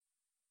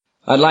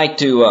I'd like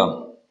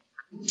to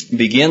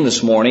begin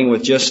this morning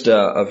with just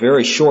a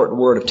very short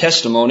word of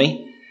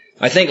testimony.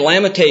 I think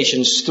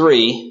Lamentations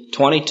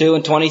 3:22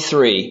 and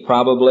 23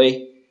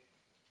 probably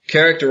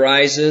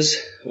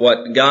characterizes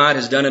what God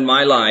has done in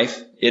my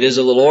life. It is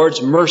of the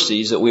Lord's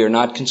mercies that we are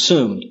not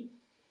consumed,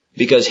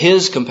 because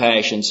His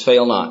compassions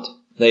fail not.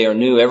 They are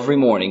new every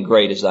morning.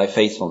 Great is thy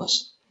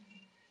faithfulness.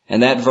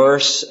 And that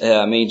verse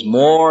means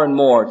more and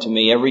more to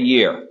me every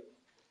year.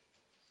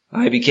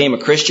 I became a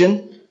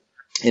Christian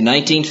in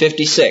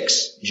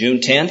 1956, June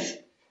 10th.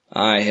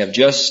 I have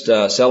just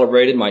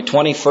celebrated my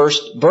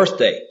 21st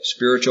birthday,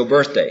 spiritual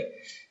birthday.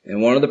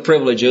 And one of the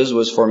privileges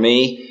was for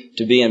me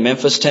to be in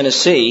Memphis,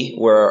 Tennessee,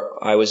 where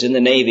I was in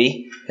the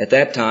Navy. At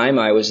that time,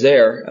 I was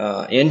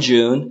there in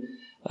June,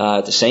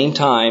 at the same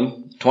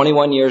time,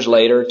 21 years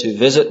later, to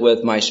visit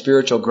with my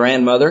spiritual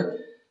grandmother,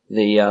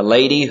 the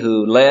lady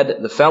who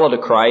led the fellow to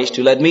Christ,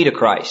 who led me to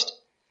Christ.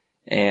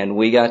 And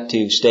we got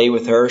to stay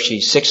with her.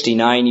 She's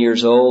 69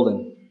 years old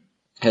and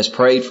has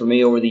prayed for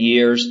me over the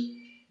years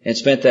and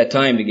spent that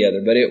time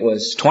together. But it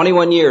was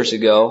 21 years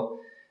ago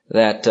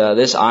that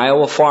this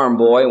Iowa farm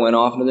boy went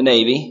off into the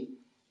Navy,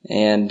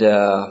 and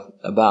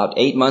about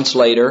 8 months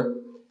later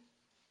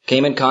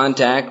came in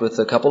contact with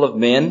a couple of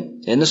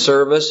men in the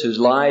service whose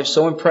lives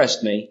so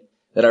impressed me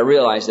that I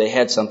realized they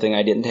had something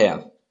I didn't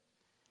have.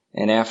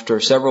 And after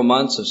several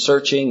months of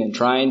searching and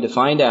trying to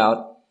find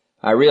out,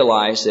 I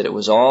realized that it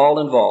was all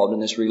involved in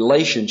this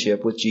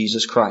relationship with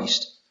Jesus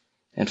Christ.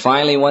 And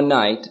finally one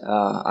night,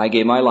 I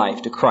gave my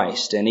life to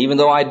Christ. And even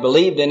though I'd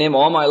believed in Him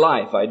all my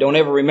life, I don't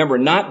ever remember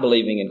not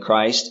believing in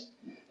Christ.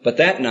 But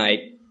that night,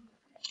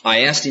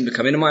 I asked Him to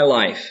come into my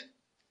life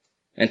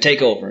and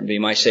take over and be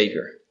my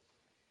Savior.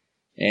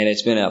 And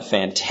it's been a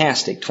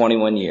fantastic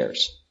 21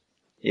 years.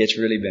 It's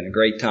really been a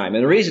great time.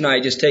 And the reason I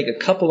just take a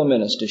couple of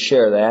minutes to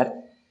share that,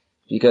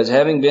 because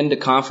having been to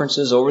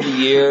conferences over the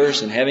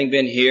years and having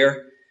been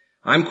here,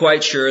 I'm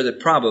quite sure that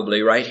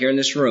probably right here in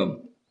this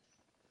room,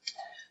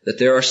 that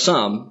there are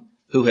some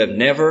who have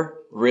never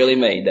really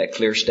made that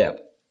clear step.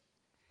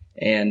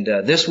 And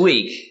this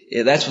week,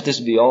 that's what this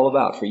would be all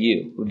about for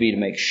you, would be to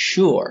make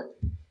sure.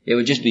 It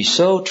would just be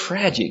so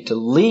tragic to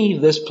leave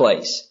this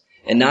place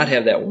and not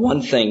have that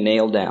one thing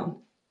nailed down.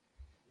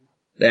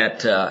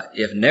 That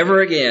if never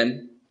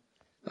again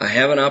I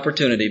have an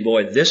opportunity,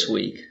 boy, this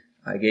week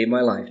I gave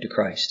my life to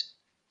Christ.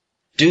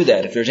 Do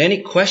that. If there's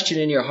any question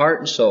in your heart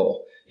and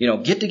soul,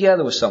 get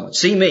together with someone.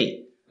 See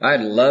me. I'd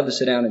love to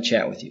sit down and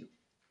chat with you.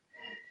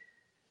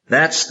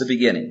 That's the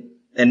beginning.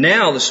 And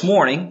now, this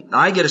morning,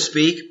 I get to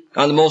speak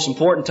on the most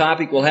important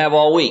topic we'll have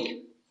all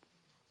week.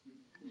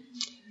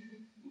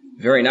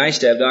 Very nice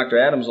to have Dr.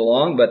 Adams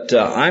along, but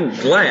I'm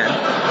glad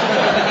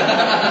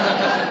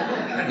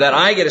that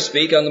I get to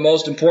speak on the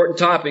most important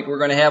topic we're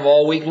going to have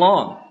all week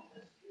long.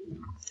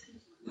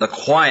 The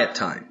quiet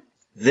time.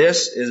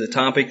 This is a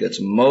topic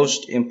that's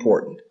most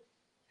important.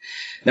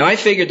 Now, I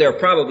figured there are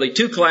probably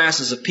two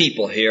classes of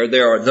people here.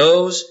 There are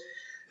those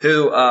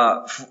who,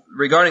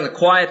 regarding the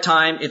quiet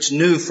time, it's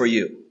new for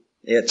you.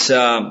 It's,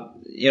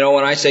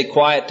 when I say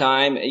quiet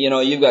time,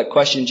 you've got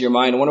questions in your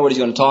mind. I wonder what he's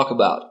going to talk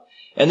about.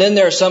 And then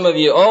there are some of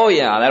you, oh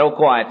yeah, that old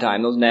quiet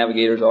time. Those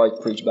navigators always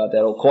preach about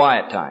that old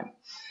quiet time.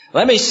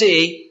 Let me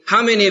see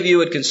how many of you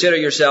would consider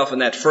yourself in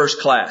that first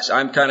class.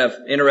 I'm kind of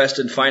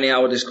interested in finding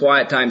out what this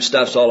quiet time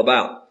stuff's all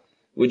about.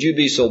 Would you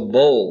be so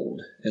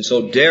bold and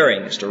so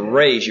daring as to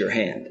raise your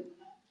hand?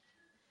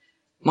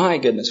 My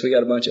goodness, we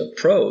got a bunch of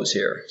pros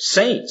here.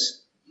 Saints.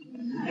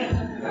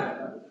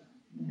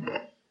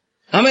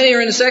 How many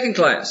are in the second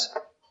class?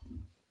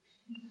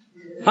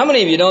 How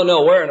many of you don't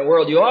know where in the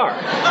world you are?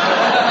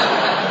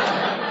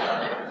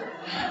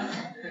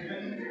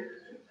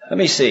 Let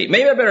me see.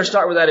 Maybe I better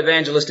start with that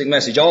evangelistic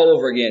message all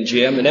over again,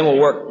 Jim, and then we'll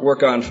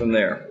work on from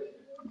there.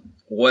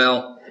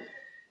 Well,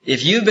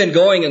 if you've been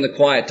going in the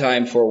quiet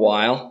time for a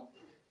while,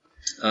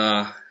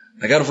 I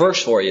got a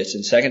verse for you. It's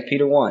in 2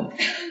 Peter 1.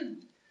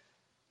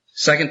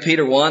 2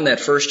 Peter 1, that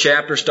first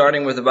chapter,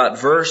 starting with about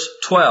verse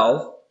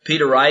 12,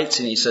 Peter writes,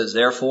 and he says,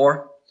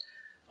 "Therefore,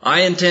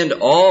 I intend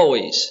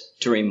always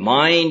to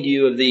remind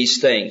you of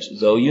these things,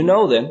 though you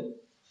know them,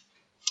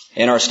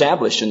 and are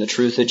established in the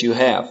truth that you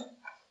have.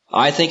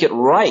 I think it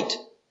right,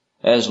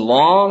 as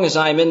long as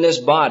I'm in this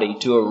body,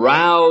 to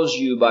arouse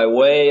you by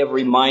way of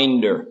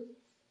reminder,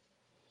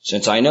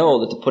 since I know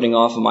that the putting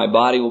off of my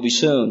body will be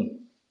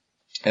soon,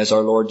 as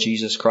our Lord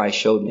Jesus Christ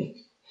showed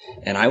me.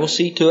 And I will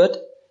see to it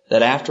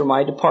that after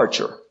my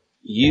departure,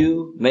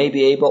 you may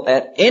be able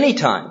at any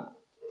time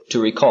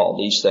to recall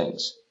these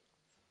things."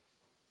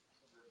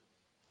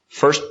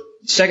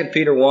 2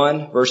 Peter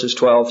 1, verses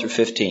 12 through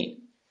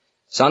 15.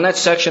 It's on that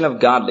section of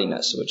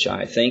godliness, which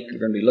I think we're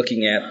going to be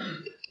looking at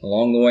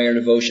along the way in our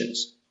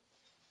devotions.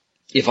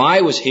 If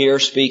I was here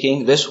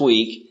speaking this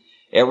week,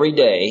 every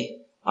day,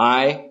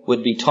 I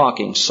would be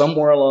talking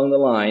somewhere along the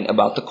line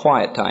about the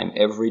quiet time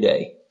every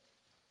day.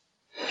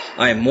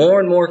 I am more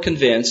and more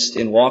convinced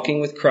in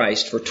walking with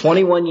Christ for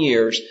 21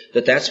 years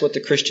that that's what the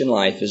Christian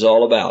life is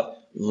all about.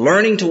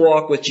 Learning to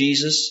walk with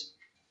Jesus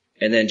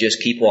and then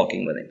just keep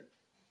walking with Him.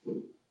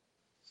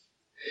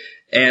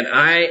 And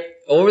I,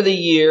 over the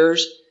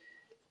years,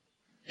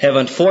 have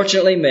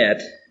unfortunately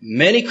met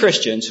many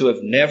Christians who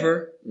have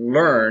never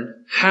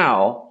learned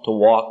how to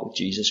walk with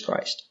Jesus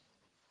Christ.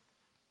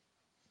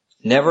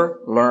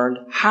 Never learned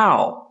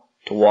how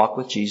to walk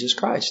with Jesus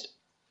Christ.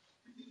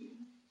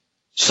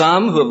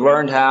 Some who have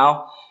learned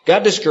how,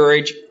 got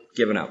discouraged,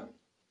 given up.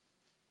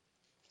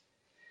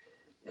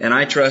 And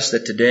I trust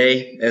that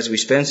today, as we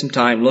spend some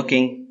time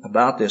looking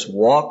about this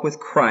walk with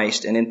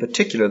Christ, and in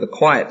particular the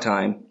quiet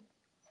time,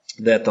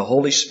 that the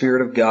Holy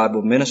Spirit of God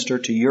will minister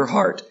to your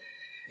heart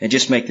and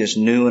just make this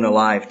new and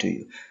alive to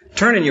you.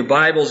 Turn in your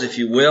Bibles, if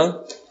you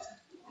will,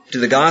 to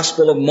the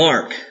Gospel of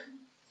Mark.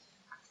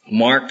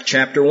 Mark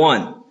chapter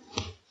 1.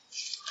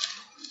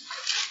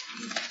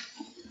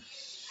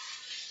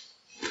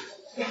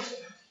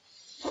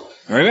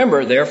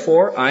 Remember,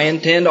 therefore, I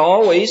intend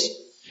always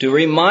to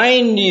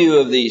remind you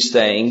of these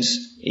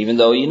things, even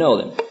though you know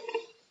them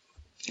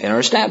and are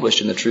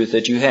established in the truth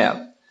that you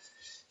have.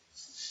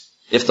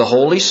 If the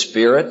Holy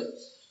Spirit,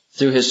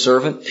 through His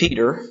servant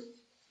Peter,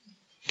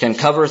 can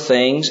cover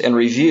things and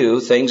review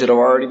things that have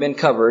already been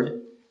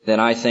covered, then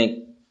I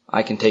think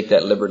I can take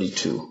that liberty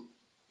too.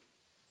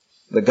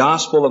 The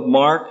Gospel of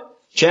Mark,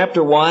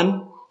 chapter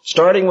 1,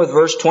 starting with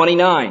verse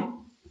 29.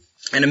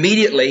 And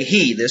immediately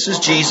this is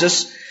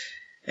Jesus,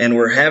 and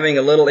we're having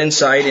a little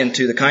insight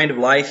into the kind of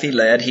life He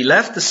led. He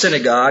left the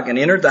synagogue and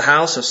entered the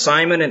house of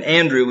Simon and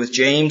Andrew with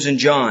James and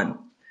John.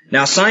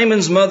 Now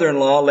Simon's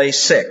mother-in-law lay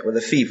sick with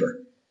a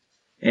fever,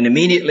 and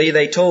immediately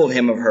they told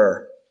him of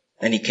her.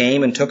 And he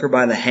came and took her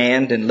by the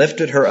hand and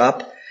lifted her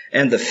up,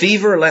 and the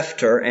fever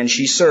left her, and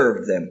she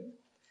served them.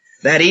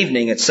 That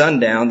evening at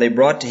sundown they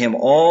brought to him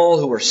all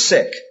who were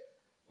sick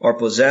or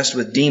possessed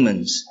with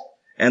demons,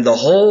 and the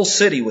whole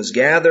city was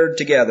gathered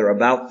together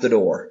about the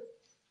door.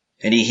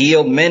 And he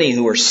healed many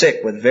who were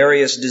sick with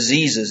various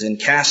diseases and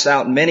cast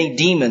out many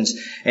demons,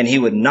 and he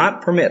would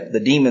not permit the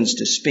demons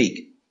to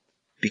speak,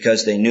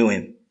 because they knew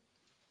him.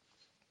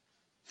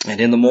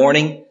 And in the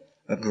morning,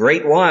 a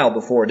great while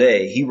before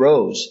day, he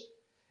rose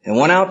and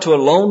went out to a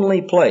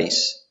lonely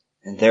place,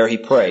 and there he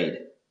prayed.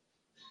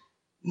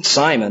 And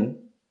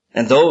Simon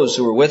and those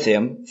who were with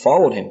him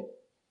followed him.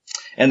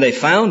 And they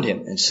found him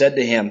and said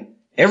to him,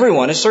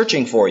 "Everyone is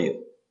searching for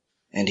you."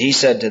 And he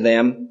said to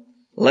them,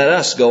 "Let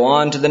us go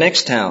on to the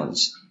next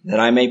towns, that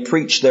I may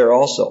preach there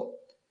also,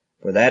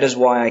 for that is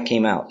why I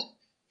came out."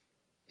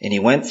 And he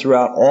went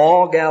throughout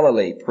all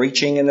Galilee,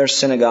 preaching in their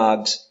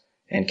synagogues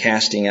and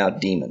casting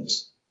out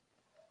demons.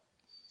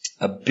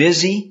 A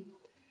busy,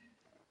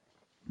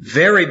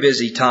 very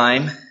busy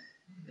time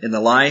in the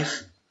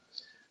life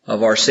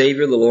of our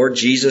Savior, the Lord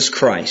Jesus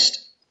Christ.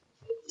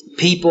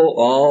 People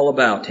all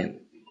about Him.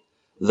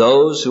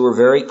 Those who were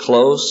very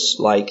close,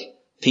 like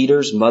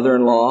Peter's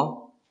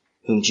mother-in-law,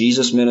 whom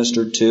Jesus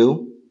ministered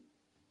to.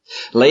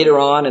 Later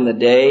on in the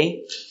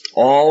day,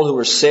 all who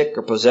were sick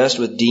or possessed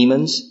with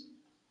demons.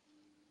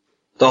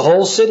 The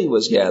whole city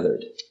was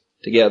gathered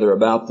together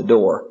about the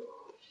door.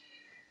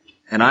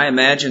 And I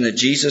imagine that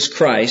Jesus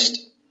Christ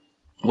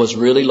was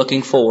really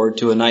looking forward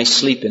to a nice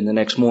sleep in the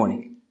next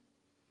morning.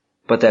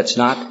 But that's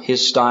not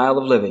His style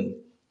of living.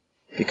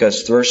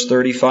 Because verse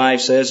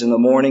 35 says, in the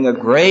morning, a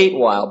great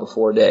while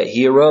before day,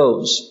 He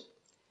arose.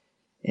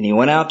 And He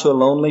went out to a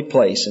lonely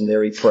place, and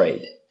there He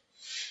prayed.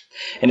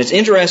 And it's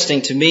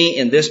interesting to me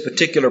in this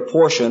particular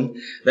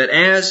portion that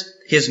as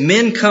His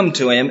men come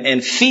to Him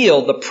and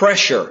feel the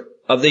pressure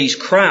of these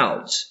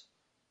crowds,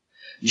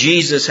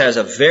 Jesus has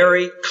a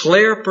very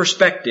clear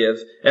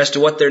perspective as to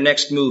what their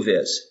next move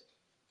is.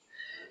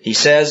 He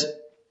says,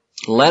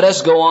 "Let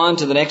us go on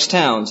to the next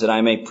towns, that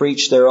I may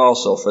preach there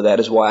also, for that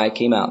is why I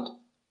came out."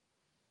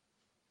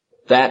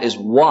 That is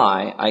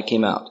why I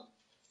came out.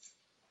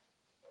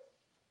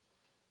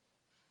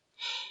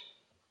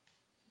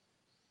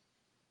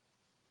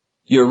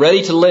 You're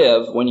ready to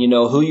live when you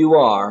know who you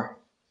are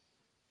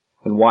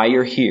and why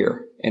you're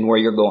here and where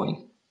you're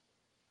going.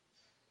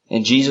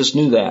 And Jesus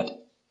knew that.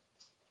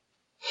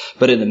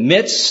 But in the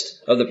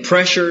midst of the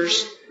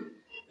pressures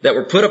that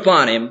were put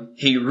upon Him,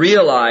 He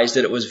realized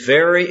that it was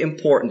very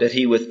important that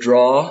He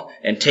withdraw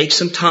and take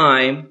some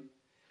time,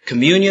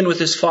 communion with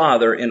His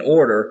Father, in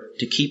order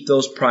to keep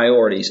those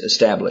priorities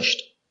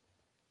established.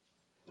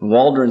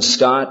 Waldron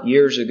Scott,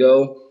 years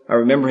ago, I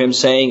remember him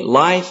saying,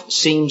 life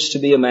seems to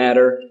be a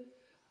matter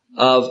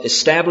of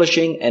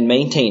establishing and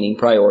maintaining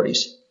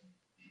priorities.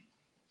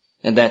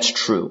 And that's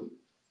true.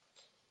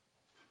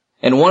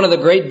 And one of the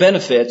great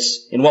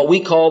benefits in what we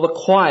call the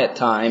quiet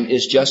time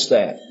is just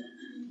that.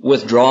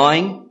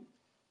 Withdrawing,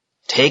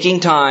 taking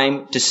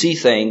time to see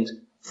things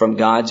from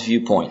God's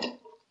viewpoint.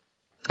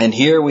 And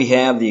here we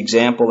have the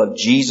example of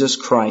Jesus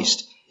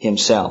Christ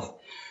Himself.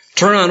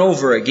 Turn on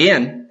over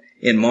again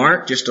in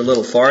Mark, just a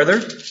little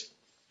farther,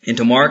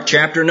 into Mark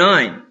chapter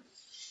 9.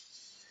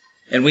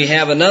 And we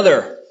have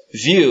another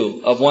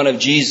view of one of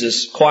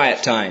Jesus'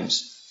 quiet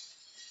times.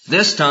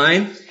 This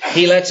time,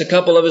 He lets a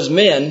couple of His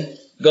men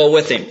go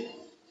with Him.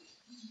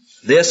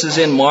 This is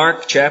in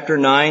Mark chapter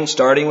 9,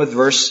 starting with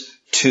verse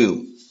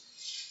 2.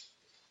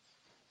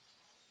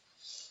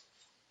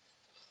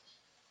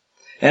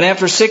 And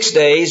after 6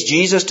 days,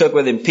 Jesus took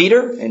with him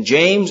Peter and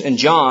James and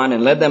John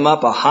and led them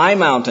up a high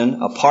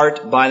mountain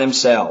apart by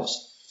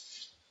themselves.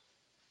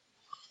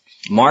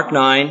 Mark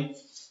 9,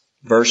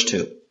 verse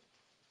 2.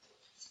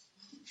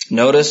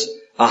 Notice,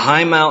 a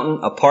high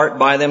mountain apart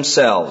by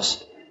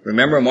themselves.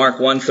 Remember, Mark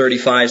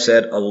 1:35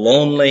 said, a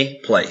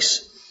lonely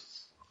place.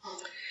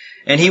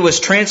 And he was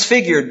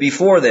transfigured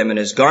before them, and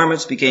his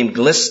garments became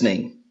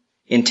glistening,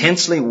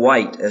 intensely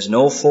white, as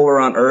no fuller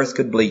on earth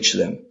could bleach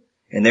them.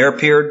 And there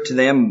appeared to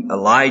them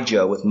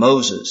Elijah with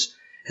Moses,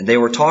 and they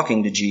were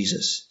talking to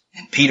Jesus.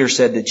 And Peter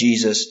said to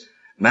Jesus,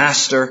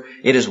 Master,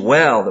 it is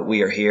well that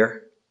we are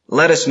here.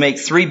 Let us make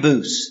 3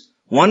 booths,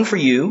 one for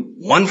you,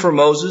 one for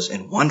Moses,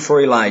 and one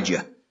for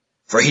Elijah.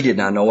 For he did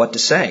not know what to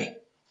say,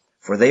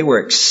 for they were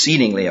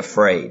exceedingly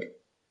afraid.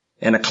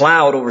 And a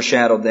cloud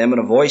overshadowed them,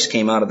 and a voice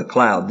came out of the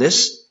cloud.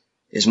 This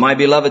is my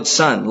beloved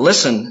Son.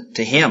 Listen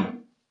to him.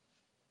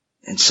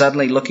 And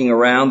suddenly looking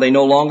around, they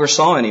no longer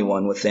saw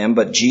anyone with them,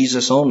 but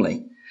Jesus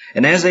only.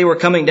 And as they were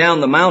coming down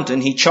the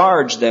mountain, he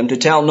charged them to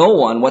tell no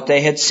one what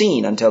they had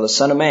seen until the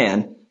Son of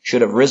Man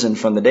should have risen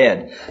from the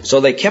dead. So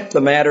they kept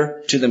the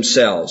matter to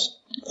themselves,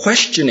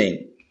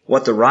 questioning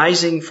what the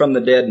rising from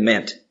the dead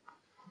meant.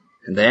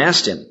 And they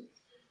asked him,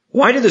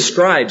 Why do the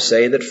scribes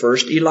say that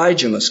first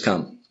Elijah must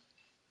come?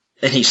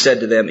 And he said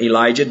to them,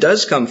 Elijah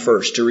does come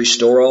first to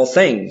restore all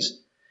things.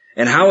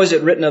 And how is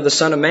it written of the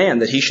Son of Man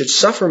that he should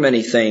suffer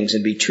many things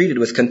and be treated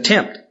with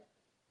contempt?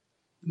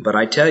 But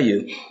I tell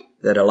you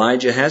that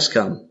Elijah has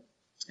come,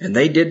 and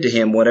they did to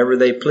him whatever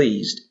they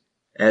pleased,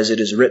 as it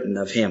is written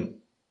of him.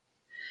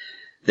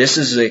 This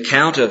is the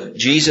account of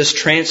Jesus'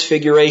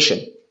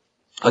 transfiguration.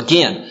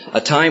 Again,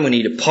 a time when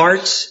he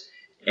departs,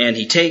 and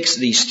he takes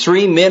these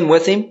 3 men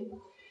with him,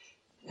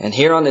 and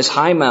here on this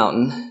high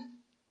mountain,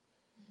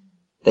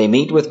 they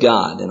meet with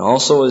God, and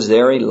also is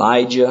there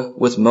Elijah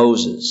with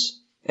Moses.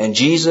 And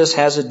Jesus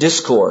has a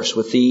discourse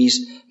with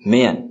these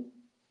men.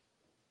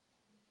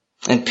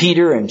 And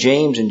Peter and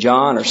James and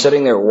John are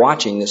sitting there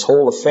watching this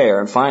whole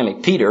affair. And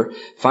finally Peter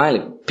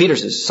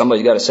says,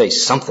 somebody's got to say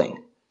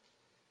something.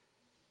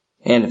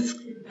 And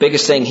the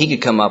biggest thing he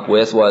could come up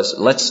with was,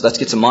 let's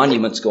get some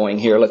monuments going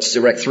here. Let's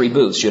erect 3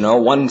 booths,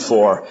 one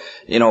for,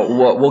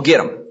 we'll get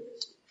them.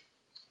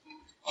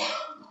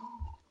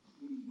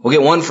 We'll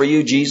get one for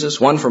you,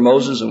 Jesus, one for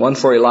Moses, and one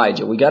for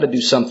Elijah. We got to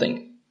do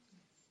something.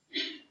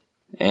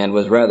 And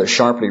was rather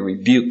sharply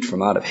rebuked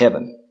from out of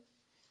heaven,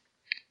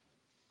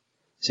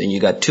 saying, you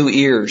got 2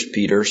 ears,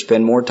 Peter.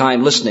 Spend more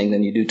time listening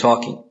than you do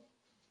talking.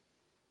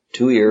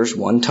 2 ears,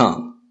 1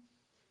 tongue.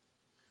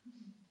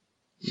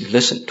 You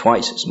listen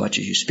twice as much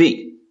as you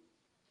speak.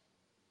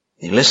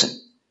 You listen.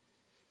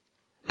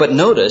 But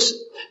notice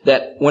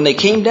that when they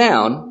came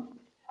down,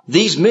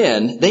 these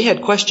men, they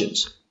had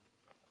questions.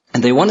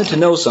 And they wanted to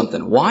know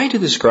something. Why do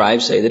the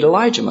scribes say that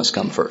Elijah must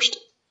come first?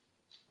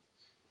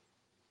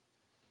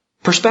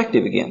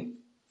 Perspective again.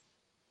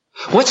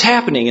 What's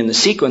happening in the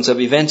sequence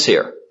of events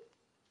here?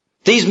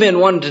 These men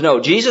wanted to know,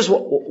 Jesus,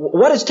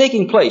 what is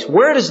taking place?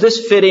 Where does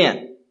this fit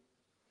in?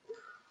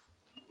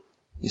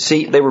 You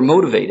see, they were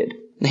motivated.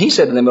 And he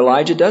said to them,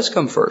 Elijah does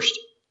come first.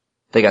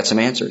 They got some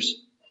answers.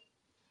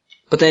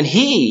 But then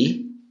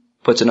he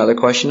puts another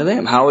question to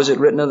them. How is it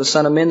written of the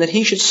Son of Man that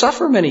he should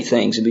suffer many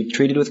things and be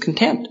treated with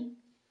contempt?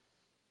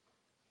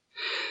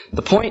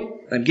 The point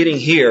I'm getting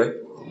here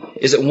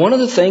is that one of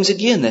the things,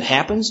 again, that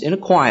happens in a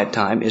quiet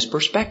time is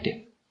perspective.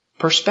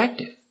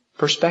 Perspective.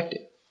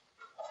 Perspective.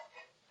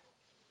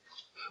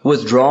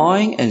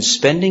 Withdrawing and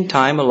spending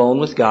time alone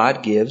with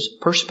God gives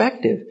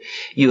perspective.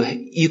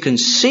 You can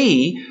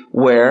see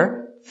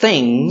where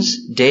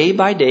things, day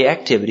by day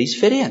activities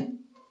fit in.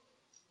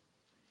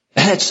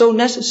 And it's so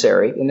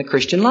necessary in the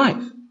Christian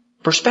life.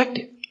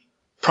 Perspective.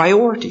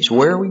 Priorities.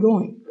 Where are we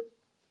going?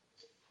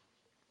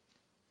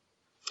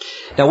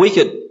 Now we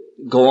could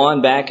go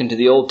on back into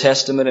the Old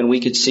Testament and we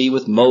could see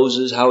with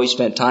Moses how he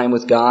spent time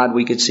with God.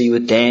 We could see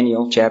with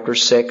Daniel, chapter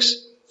 6.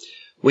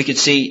 We could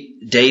see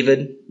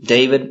David.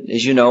 David,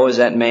 as you know, is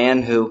that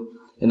man who,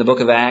 in the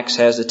book of Acts,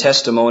 has the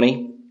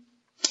testimony.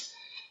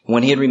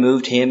 When he had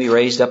removed him, he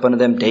raised up unto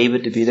them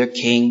David to be their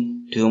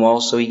king, to whom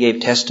also he gave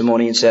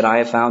testimony and said, I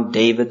have found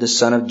David, the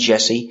son of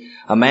Jesse,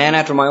 a man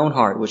after my own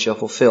heart, which shall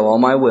fulfill all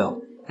my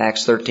will.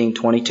 Acts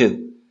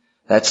 13:22.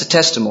 That's the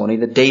testimony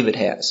that David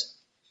has.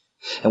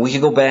 And we can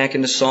go back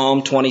into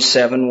Psalm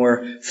 27,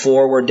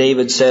 where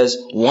David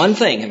says, one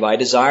thing have I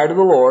desired of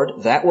the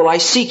Lord, that will I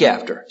seek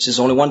after. This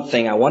is only one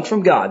thing I want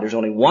from God. There's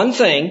only one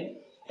thing,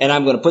 and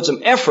I'm going to put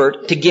some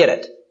effort to get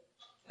it,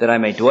 that I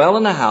may dwell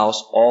in the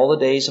house all the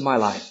days of my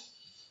life,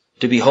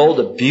 to behold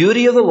the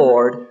beauty of the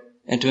Lord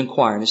and to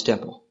inquire in his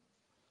temple.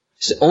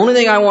 The only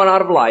thing I want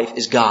out of life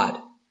is God.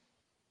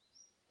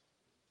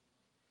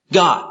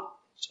 God.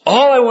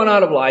 All I want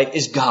out of life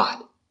is God.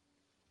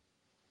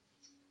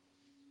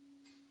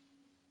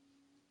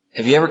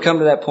 Have you ever come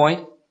to that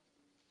point?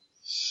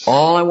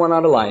 All I want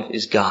out of life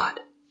is God.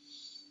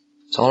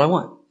 That's all I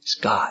want. It's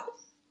God.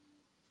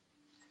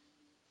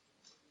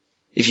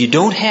 If you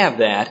don't have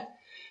that,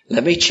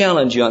 Let me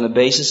challenge you on the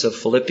basis of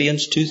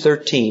Philippians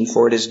 2:13,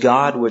 for it is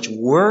God which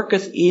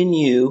worketh in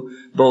you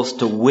both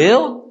to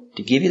will,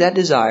 to give you that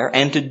desire,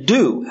 and to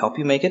do, help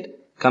you make it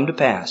come to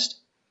pass,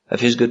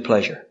 of His good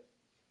pleasure.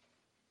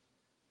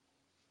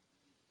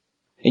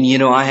 And you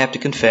know, I have to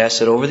confess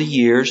that over the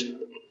years,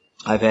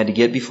 I've had to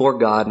get before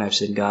God and I've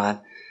said,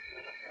 God,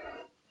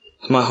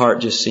 my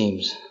heart just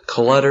seems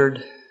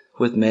cluttered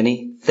with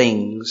many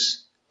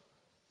things,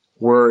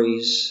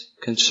 worries,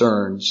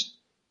 concerns.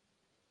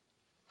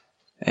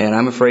 And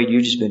I'm afraid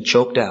you've just been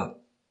choked out.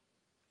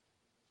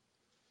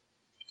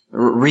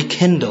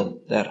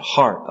 Rekindle that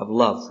heart of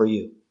love for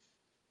you.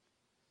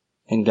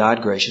 And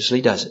God graciously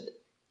does it.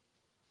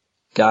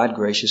 God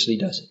graciously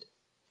does it.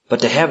 But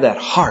to have that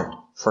heart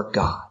for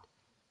God,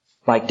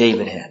 like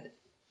David had.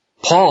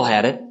 Paul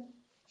had it.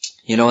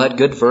 You know that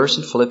good verse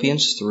in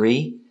Philippians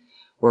 3,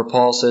 where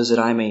Paul says that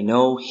I may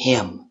know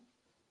Him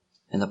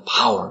and the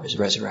power of His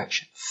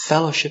resurrection,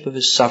 fellowship of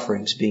His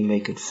sufferings, being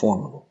made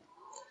conformable.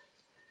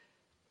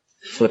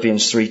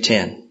 Philippians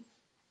 3:10.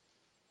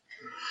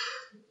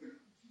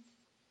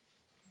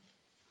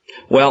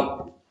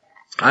 Well,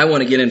 I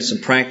want to get into some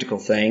practical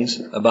things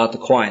about the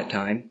quiet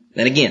time.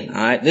 And again,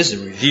 this is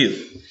a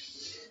review.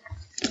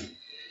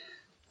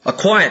 A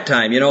quiet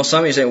time, you know,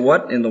 some of you say,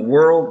 what in the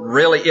world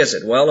really is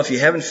it? Well, if you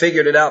haven't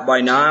figured it out by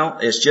now,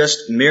 it's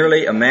just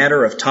merely a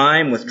matter of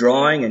time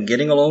withdrawing and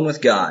getting alone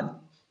with God.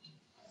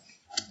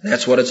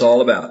 That's what it's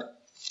all about.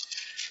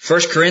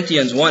 1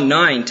 Corinthians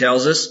 1:9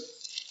 tells us,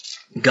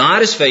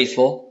 God is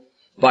faithful,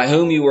 by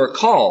whom you were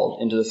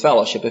called into the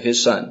fellowship of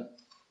His Son.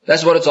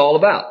 That's what it's all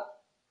about.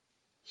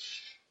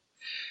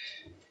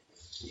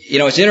 You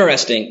know, it's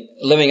interesting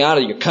living out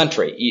of your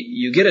country.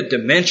 You get a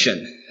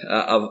dimension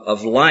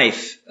of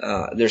life.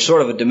 There's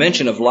sort of a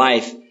dimension of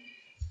life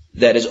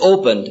that is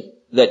opened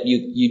that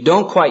you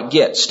don't quite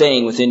get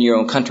staying within your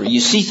own country. You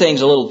see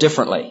things a little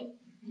differently.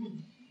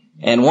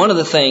 And one of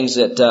the things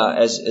that,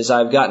 as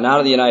I've gotten out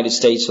of the United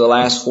States for the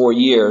last 4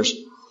 years,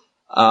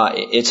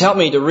 it's helped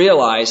me to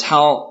realize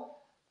how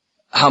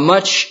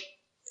much,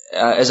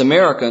 as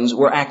Americans,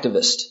 we're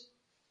activists.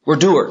 We're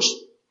doers.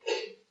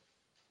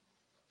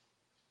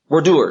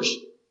 We're doers.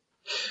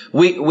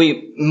 We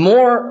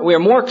are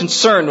more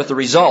concerned with the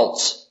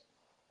results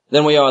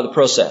than we are the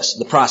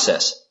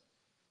process.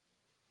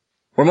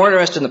 We're more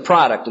interested in the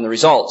product and the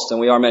results than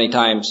we are many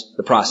times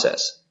the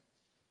process.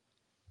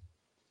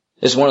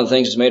 This is one of the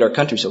things that's made our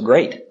country so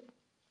great.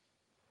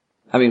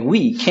 I mean,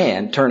 we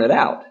can turn it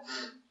out.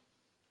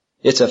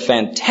 It's a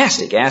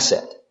fantastic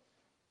asset.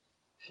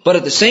 But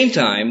at the same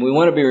time, we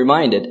want to be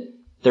reminded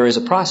there is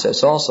a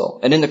process also.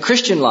 And in the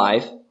Christian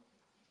life,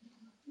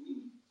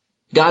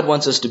 God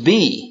wants us to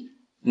be,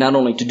 not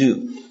only to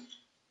do.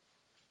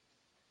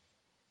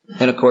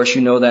 And of course,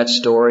 you know that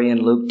story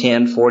in Luke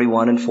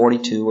 10:41 and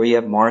 42, where you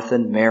have Martha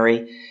and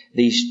Mary,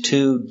 these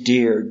two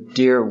dear,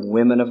 dear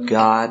women of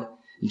God,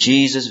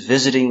 Jesus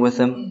visiting with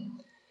them.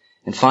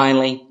 And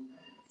finally,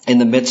 in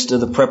the midst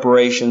of the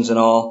preparations and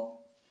all,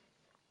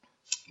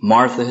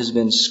 Martha has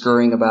been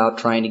scurrying about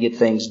trying to get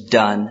things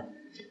done.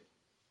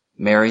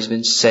 Mary's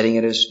been sitting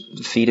at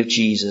the feet of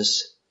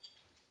Jesus.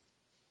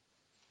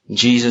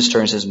 Jesus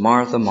turns and says,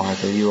 Martha,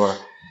 Martha, you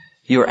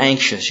are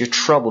anxious, you're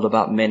troubled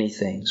about many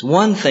things.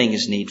 One thing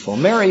is needful.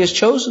 Mary has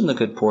chosen the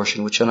good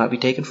portion which shall not be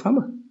taken from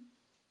her.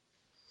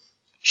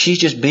 She's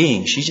just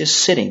being, she's just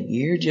sitting.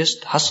 You're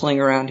just hustling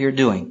around here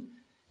doing.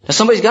 Now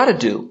somebody's got to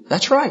do.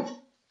 That's right.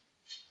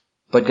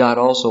 But God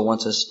also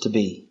wants us to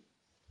be.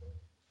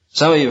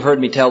 Some of you have heard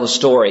me tell the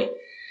story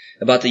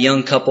about the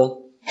young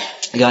couple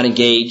who got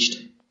engaged.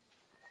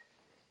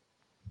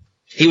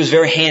 He was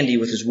very handy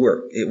with his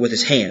work, with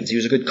his hands. He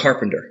was a good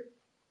carpenter.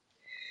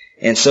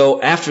 And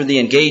so after the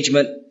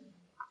engagement,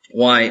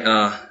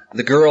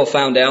 the girl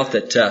found out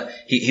that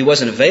he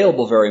wasn't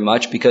available very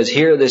much, because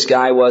here this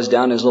guy was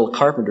down in his little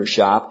carpenter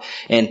shop,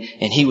 and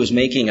he was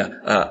making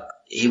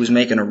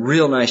a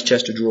real nice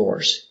chest of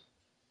drawers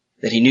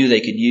that he knew they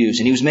could use,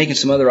 and he was making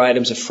some other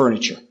items of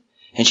furniture.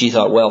 And she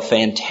thought, well,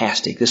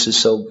 fantastic, this is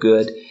so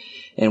good,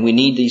 and we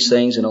need these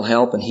things, and it'll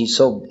help. And he's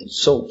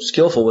so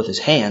skillful with his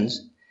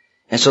hands.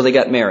 And so they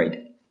got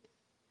married.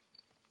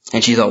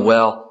 And she thought,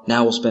 well,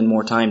 now we'll spend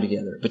more time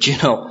together. But you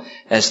know,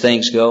 as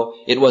things go,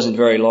 it wasn't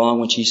very long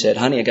when she said,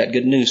 honey, I got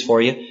good news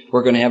for you.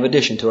 We're going to have an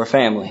addition to our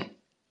family.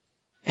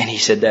 And he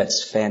said,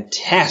 that's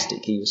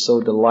fantastic. He was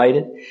so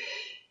delighted.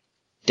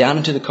 Down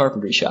into the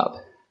carpentry shop.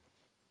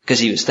 Because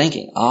he was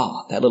thinking,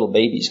 that little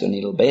baby's going to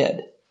need a little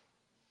bed.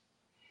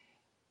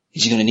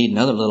 He's going to need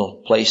another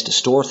little place to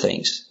store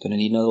things. Going to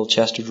need another little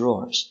chest of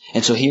drawers.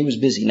 And so he was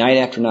busy night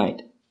after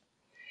night.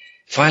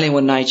 Finally,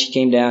 one night she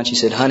came down. She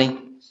said, honey,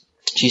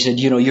 she said,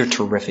 you know, you're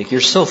terrific.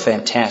 You're so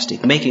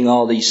fantastic making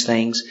all these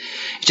things.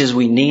 She says,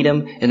 we need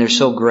them and they're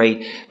so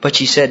great. But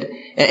she said,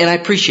 and I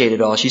appreciate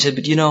it all. She said,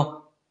 but you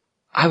know,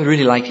 I would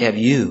really like to have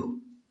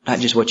you, not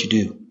just what you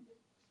do.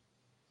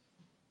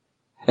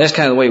 And that's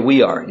kind of the way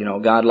we are. You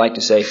know, God like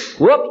to say,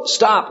 whoop,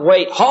 stop,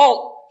 wait,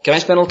 halt. Can I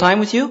spend a little time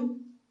with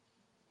you?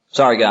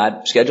 Sorry,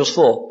 God, schedule's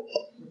full.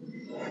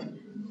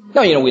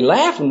 No, you know, we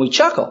laugh and we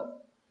chuckle.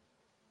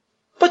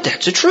 But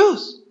that's the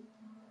truth.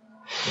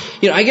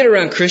 I get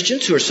around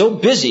Christians who are so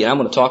busy, and I'm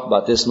going to talk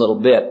about this in a little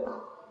bit,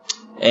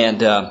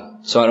 and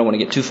so I don't want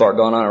to get too far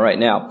gone on it right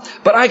now.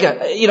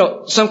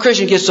 But some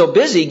Christian gets so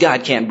busy,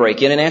 God can't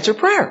break in and answer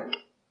prayer.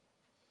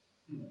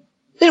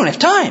 They don't have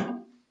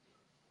time.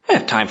 I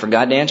don't have time for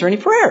God to answer any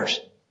prayers.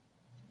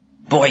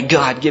 Boy,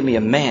 God, give me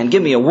a man,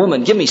 give me a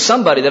woman, give me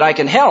somebody that I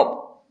can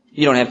help.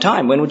 You don't have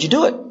time. When would you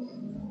do it?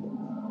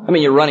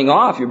 You're running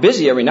off. You're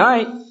busy every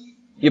night.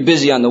 You're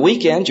busy on the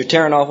weekends. You're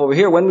tearing off over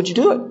here. When would you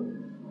do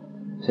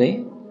it?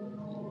 See?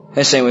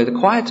 The same way with the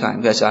quiet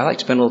time. God said, I like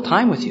to spend a little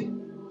time with you.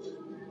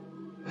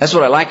 That's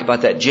what I like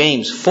about that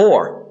James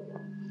 4,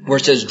 where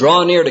it says,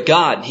 draw near to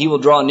God, and He will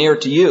draw near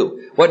to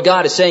you. What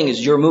God is saying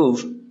is your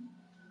move.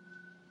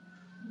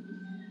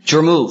 It's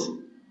your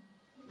move.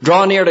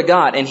 Draw near to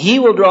God, and He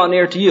will draw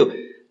near to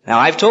you. Now,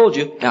 I've told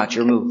you, now it's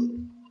your move.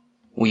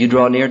 Will you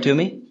draw near to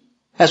me?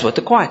 That's what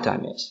the quiet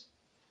time is.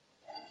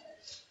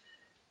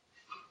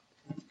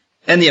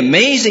 And the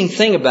amazing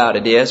thing about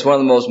it is, one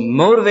of the most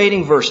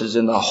motivating verses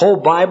in the whole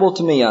Bible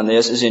to me on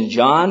this is in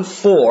John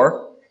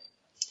 4,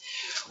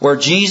 where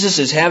Jesus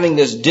is having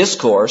this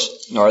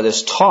discourse, or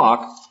this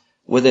talk,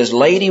 with this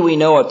lady we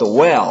know at the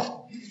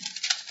well.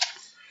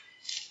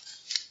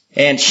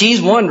 And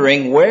she's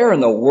wondering, where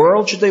in the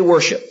world should they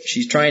worship?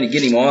 She's trying to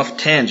get him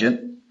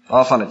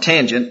off on a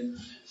tangent.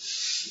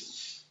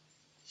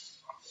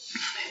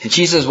 And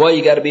she says, well,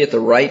 you got to be at the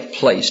right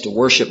place to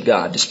worship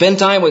God. To spend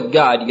time with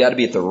God, you got to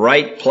be at the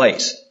right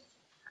place.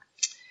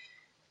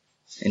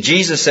 And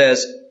Jesus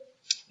says,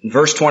 in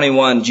verse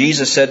 21,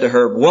 Jesus said to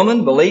her,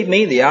 woman, believe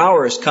me, the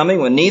hour is coming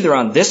when neither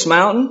on this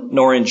mountain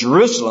nor in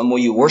Jerusalem will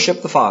you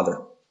worship the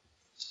Father.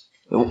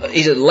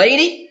 He said,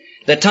 lady,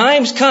 the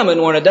time's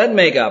coming when it doesn't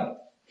make a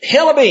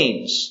hill of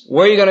beans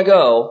where you're going to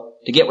go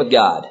to get with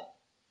God.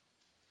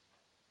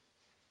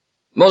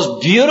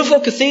 Most beautiful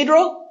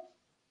cathedral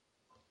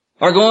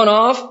are going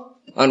off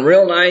on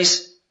real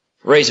nice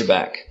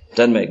Razorback.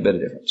 Doesn't make a bit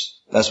of difference.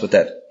 That's what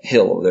that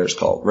hill over there is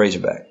called,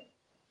 Razorback.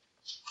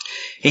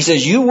 He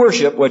says, you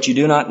worship what you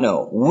do not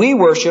know. We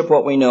worship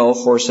what we know,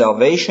 for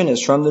salvation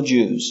is from the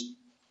Jews.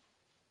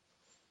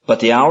 But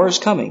the hour is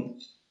coming,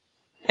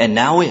 and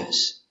now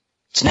is.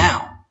 It's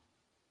now.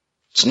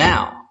 It's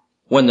now,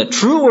 when the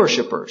true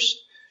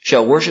worshipers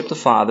shall worship the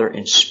Father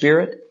in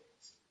spirit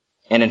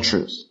and in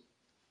truth.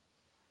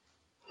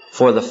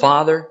 For the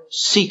Father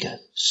seeketh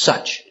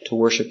such to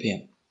worship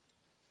Him.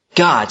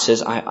 God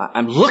says,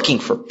 I'm looking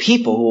for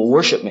people who will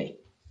worship me.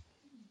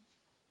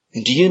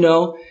 And do you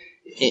know,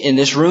 in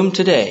this room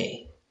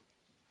today,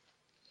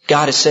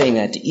 God is saying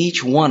that to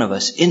each one of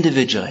us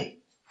individually.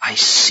 I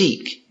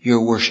seek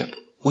your worship.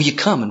 Will you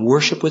come and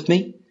worship with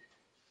me?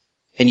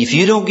 And if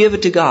you don't give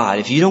it to God,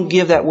 if you don't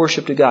give that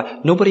worship to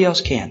God, nobody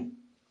else can.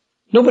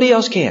 Nobody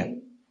else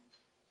can.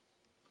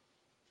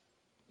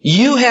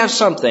 You have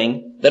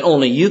something that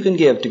only you can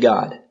give to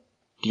God.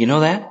 Do you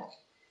know that?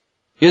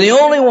 You're the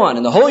only one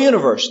in the whole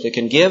universe that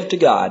can give to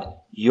God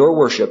your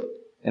worship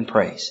and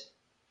praise.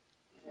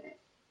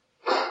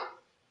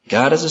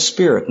 God is a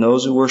spirit, and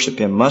those who worship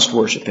Him must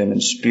worship Him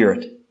in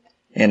spirit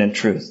and in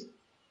truth.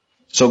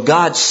 So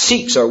God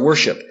seeks our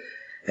worship,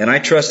 and I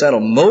trust that'll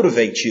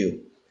motivate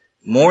you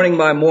morning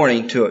by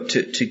morning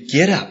to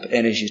get up,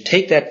 and as you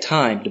take that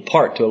time,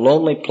 depart to a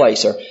lonely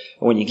place, or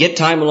when you get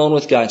time alone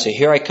with God, say,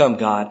 here I come,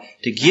 God,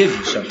 to give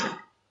you something.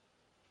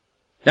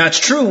 Now, it's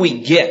true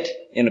we get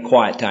in a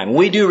quiet time.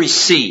 We do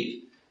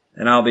receive.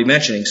 And I'll be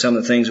mentioning some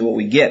of the things of what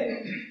we get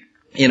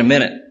in a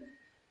minute.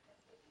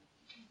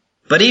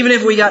 But even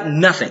if we got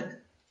nothing,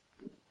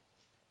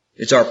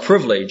 it's our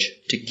privilege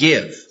to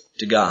give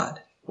to God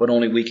what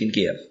only we can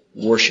give.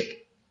 Worship.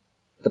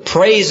 The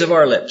praise of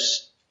our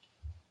lips.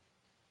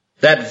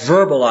 That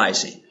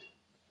verbalizing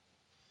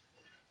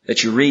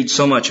that you read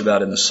so much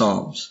about in the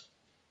Psalms.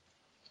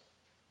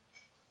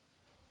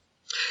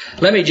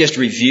 Let me just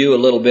review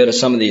a little bit of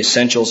some of the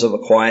essentials of a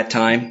quiet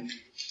time.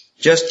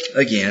 Just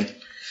again,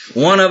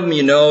 one of them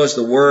you know is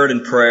the Word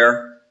and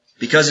prayer,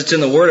 because it's in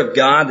the Word of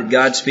God that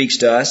God speaks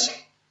to us.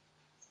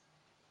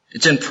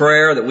 It's in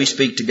prayer that we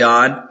speak to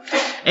God.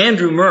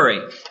 Andrew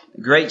Murray,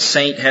 a great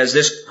saint, has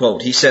this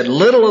quote. He said,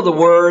 little of the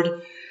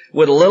Word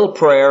with a little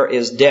prayer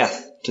is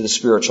death to the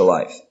spiritual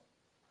life.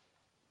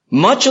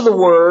 Much of the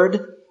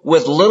Word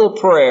with little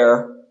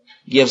prayer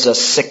gives a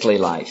sickly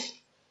life.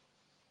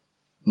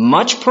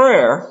 Much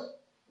prayer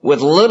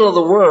with little of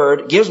the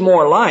Word gives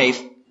more life,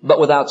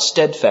 but without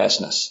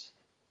steadfastness.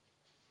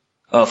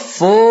 A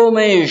full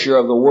measure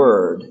of the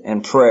Word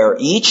and prayer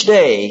each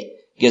day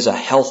gives a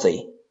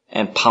healthy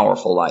and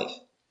powerful life.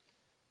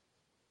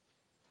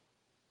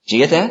 Did you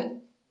get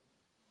that?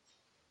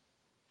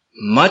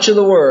 Much of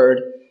the Word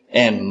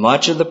and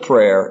much of the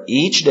prayer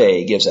each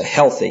day gives a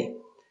healthy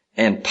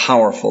and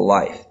powerful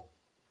life.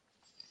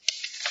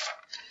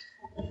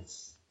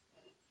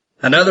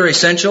 Another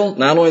essential,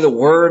 not only the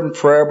Word and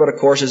prayer, but of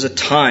course is a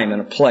time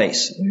and a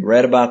place. We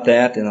read about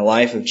that in the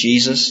life of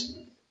Jesus.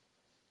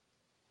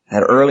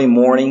 That early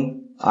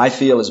morning, I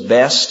feel, is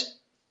best.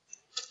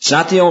 It's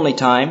not the only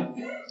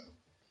time.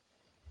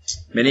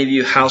 Many of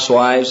you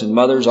housewives and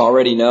mothers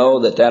already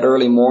know that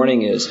early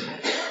morning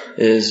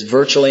is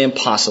virtually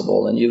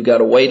impossible, and you've got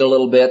to wait a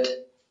little bit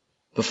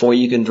before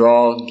you can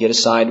get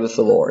aside with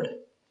the Lord.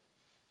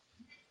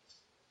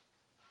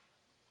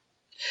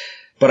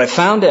 But I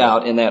found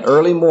out in that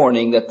early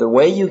morning that the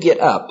way you get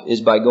up is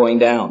by going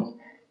down.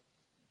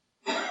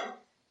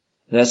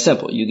 That's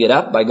simple. You get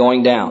up by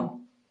going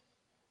down.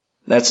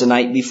 That's the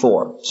night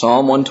before.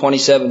 Psalm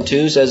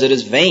 127:2 says it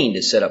is vain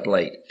to sit up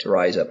late, to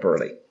rise up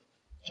early.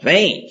 It's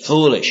vain,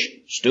 foolish,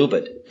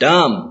 stupid,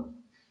 dumb.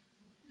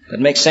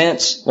 Doesn't make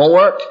sense. Won't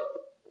work.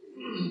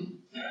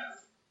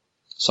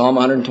 Psalm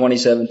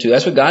 127:2.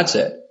 That's what God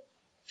said.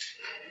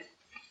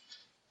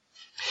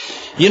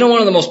 You know,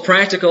 one of the most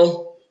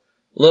practical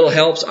little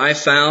helps I've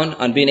found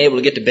on being able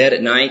to get to bed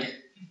at night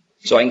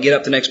so I can get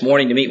up the next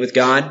morning to meet with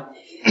God?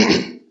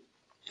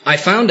 I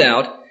found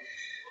out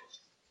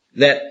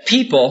that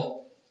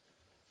people,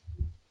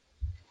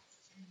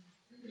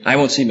 I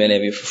won't see many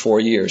of you for 4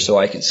 years, so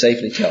I can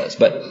safely tell this,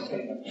 but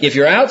if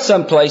you're out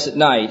someplace at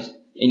night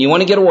and you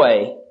want to get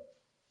away,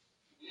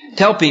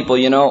 tell people,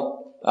 we've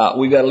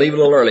got to leave a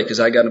little early because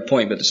I got an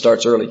appointment that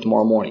starts early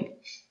tomorrow morning.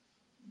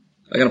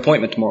 I got an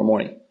appointment tomorrow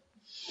morning.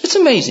 It's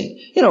amazing.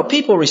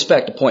 People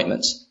respect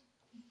appointments.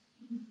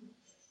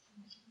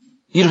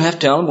 You don't have to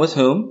tell them with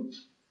whom.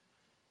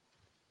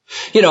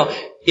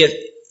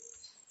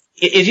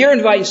 If you're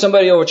inviting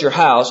somebody over to your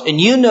house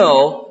and you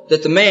know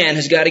that the man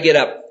has got to get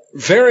up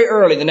very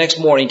early the next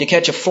morning to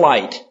catch a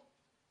flight,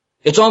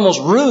 it's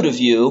almost rude of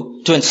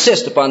you to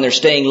insist upon their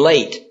staying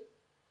late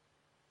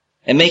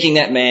and making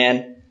that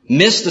man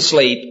miss the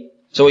sleep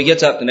so he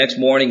gets up the next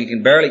morning and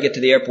can barely get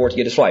to the airport to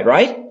get his flight,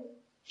 right?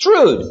 It's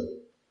rude.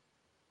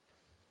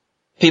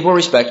 People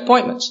respect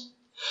appointments.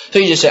 So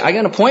you just say, I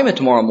got an appointment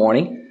tomorrow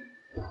morning,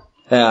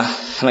 and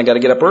I got to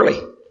get up early.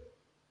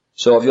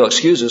 So if you'll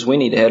excuse us, we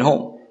need to head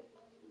home.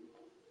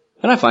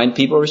 And I find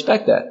people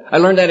respect that. I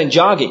learned that in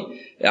jogging.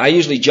 I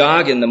usually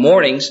jog in the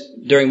mornings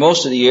during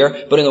most of the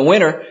year, but in the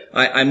winter,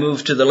 I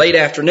move to the late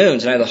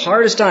afternoons. And I have the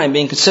hardest time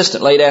being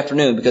consistent late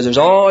afternoon because there's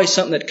always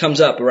something that comes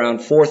up around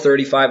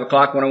 4:30, 5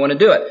 o'clock when I want to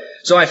do it.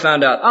 So I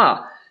found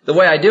out, the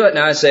way I do it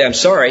now is say, I'm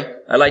sorry,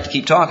 I'd like to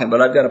keep talking,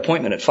 but I've got an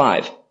appointment at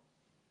 5.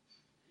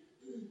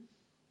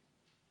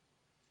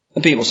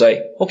 And people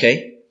say,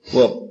 okay,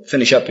 we'll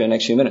finish up here in the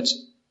next few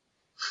minutes.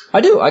 I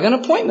do. I got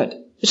an appointment.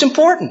 It's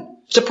important.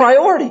 It's a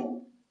priority.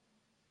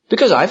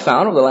 Because I've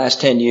found over the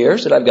last 10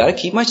 years that I've got to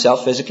keep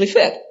myself physically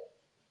fit.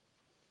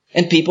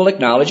 And people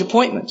acknowledge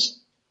appointments.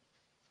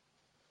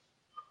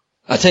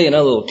 I'll tell you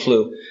another little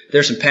clue.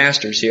 There's some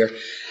pastors here.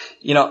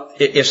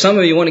 If some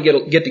of you want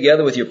to get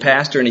together with your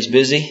pastor and he's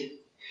busy,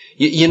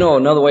 you know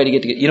another way to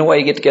get together. You know why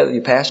you get together with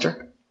your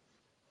pastor?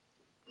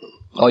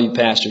 All you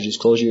pastors, just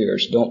close your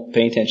ears. Don't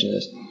pay attention to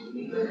this.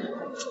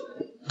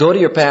 Go to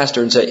your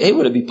pastor and say, hey,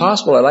 would it be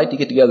possible I'd like to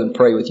get together and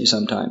pray with you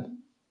sometime?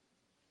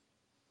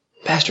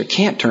 Pastor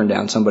can't turn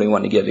down somebody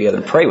wanting to get together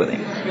and pray with him.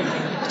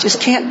 He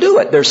just can't do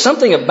it. There's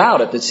something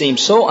about it that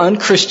seems so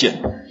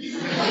unchristian.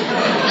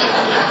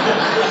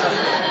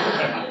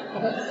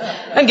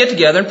 And get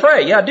together and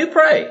pray. Yeah, do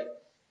pray.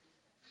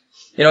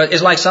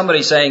 It's like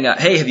somebody saying,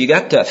 hey, have you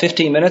got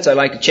 15 minutes? I'd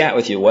like to chat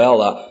with you.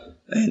 Well,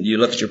 and you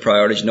look at your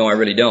priorities. No, I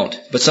really don't.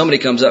 But somebody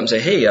comes up and say,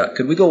 hey,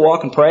 could we go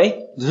walk and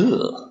pray?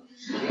 Ugh.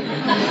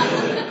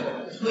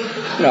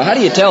 How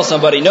do you tell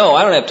somebody, no,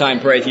 I don't have time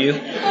to pray with you?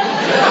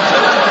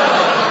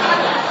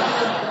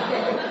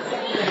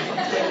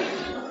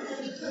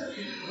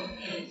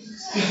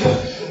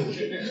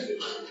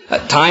 A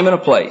time and a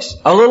place.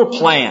 A little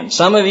plan.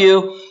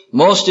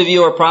 Most of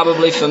you are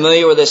probably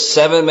familiar with this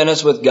 7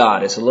 Minutes with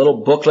God. It's a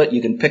little booklet.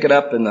 You can pick it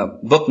up in the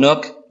book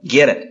nook.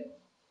 Get it.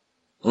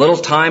 A little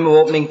time of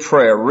opening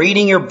prayer.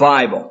 Reading your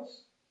Bible.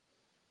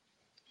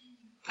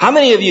 How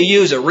many of you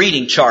use a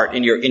reading chart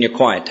in your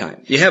quiet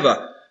time? You have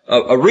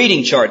a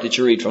reading chart that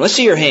you read from. Let's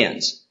see your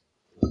hands.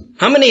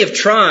 How many have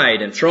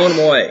tried and thrown them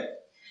away?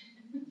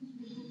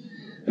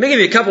 Let me give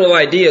you a couple of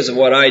ideas of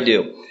what I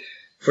do.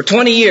 For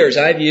 20 years,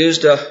 I've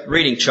used a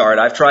reading chart.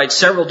 I've tried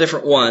several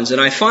different ones, and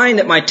I find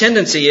that my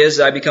tendency is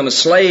that I become a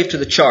slave to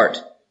the chart.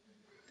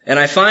 And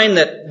I find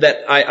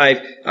that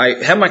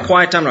I have my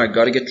quiet time, and I've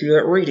got to get through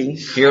that reading.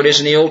 Here it is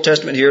in the Old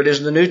Testament, here it is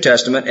in the New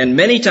Testament, and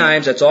many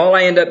times that's all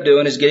I end up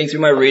doing is getting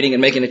through my reading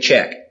and making a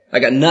check. I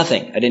got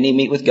nothing. I didn't even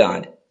meet with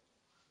God.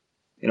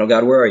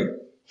 God, where are you?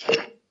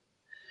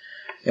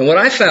 And what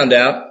I found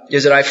out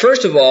is that I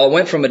first of all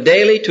went from a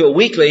daily to a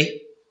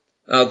weekly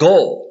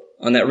goal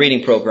on that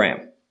reading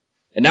program.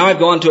 And now I've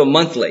gone to a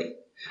monthly.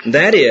 And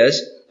that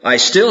is, I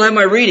still have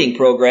my reading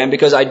program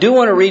because I do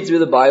want to read through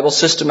the Bible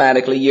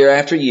systematically year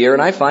after year,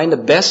 and I find the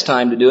best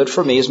time to do it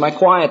for me is my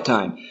quiet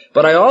time.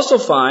 But I also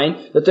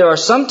find that there are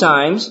some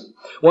times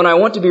when I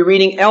want to be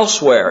reading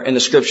elsewhere in the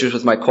Scriptures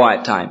with my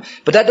quiet time.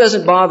 But that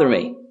doesn't bother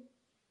me.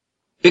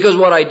 Because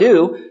what I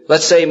do,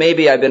 let's say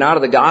maybe I've been out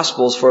of the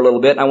Gospels for a little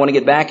bit and I want to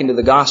get back into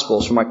the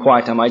Gospels for my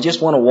quiet time. I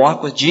just want to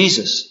walk with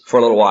Jesus for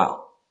a little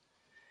while.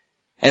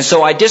 And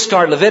so I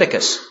discard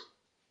Leviticus.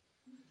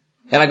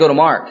 And I go to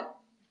Mark.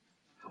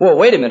 Well,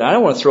 wait a minute. I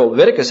don't want to throw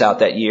Leviticus out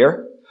that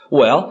year.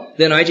 Well,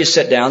 then I just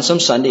sit down some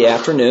Sunday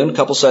afternoon, a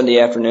couple Sunday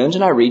afternoons,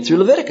 and I read through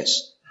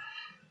Leviticus.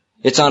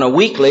 It's on a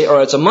weekly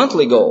or it's a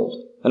monthly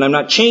goal. And I'm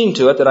not chained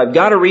to it that I've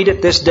got to read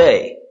it this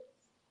day.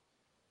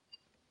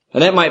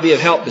 And that might be of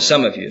help to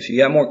some of you. If you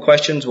got more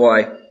questions,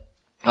 why,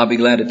 I'll be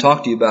glad to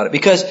talk to you about it.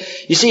 Because,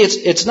 you see,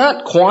 it's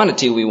not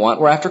quantity we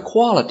want, we're after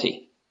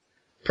quality.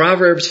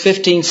 Proverbs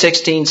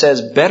 15:16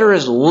 says, better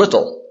is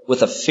little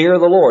with a fear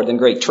of the Lord than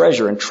great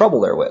treasure and trouble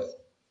therewith.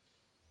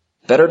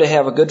 Better to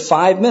have a good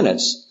 5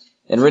 minutes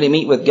and really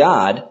meet with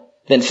God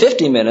than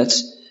 50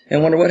 minutes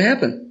and wonder what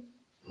happened.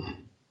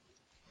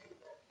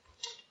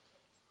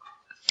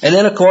 And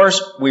then, of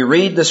course, we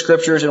read the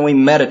Scriptures and we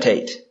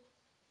meditate.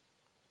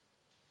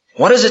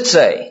 What does it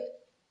say?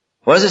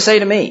 What does it say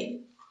to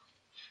me?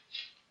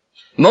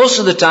 Most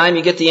of the time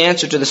you get the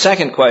answer to the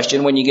second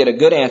question when you get a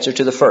good answer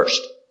to the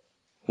first.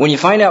 When you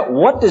find out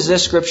what does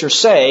this Scripture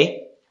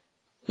say,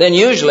 then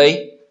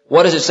usually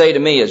what does it say to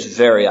me is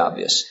very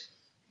obvious.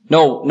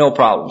 No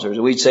problems. Or as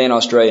we'd say in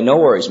Australia, no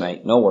worries,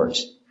 mate, no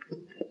worries.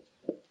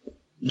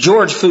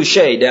 George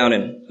Fouché down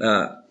in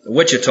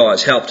Wichita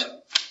has helped.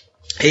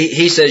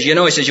 He says, you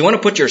want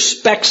to put your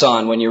specs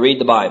on when you read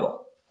the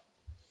Bible.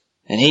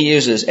 And he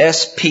uses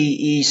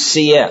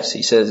S-P-E-C-S.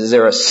 He says, is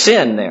there a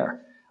sin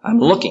there? I'm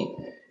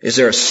looking. Is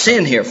there a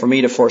sin here for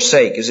me to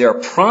forsake? Is there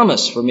a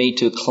promise for me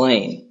to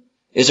claim?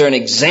 Is there an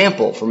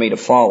example for me to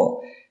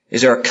follow?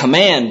 Is there a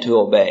command to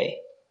obey?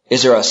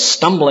 Is there a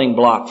stumbling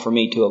block for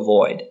me to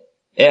avoid?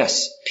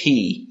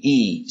 S-P-E-C-S.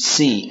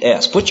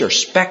 Put your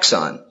specs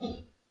on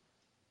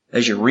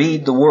as you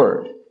read the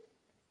Word.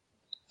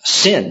 A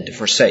sin to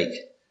forsake.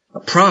 A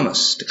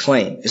promise to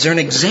claim. Is there an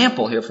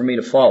example here for me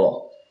to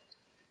follow?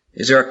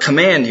 Is there a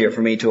command here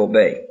for me to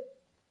obey?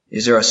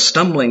 Is there a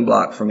stumbling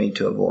block for me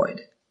to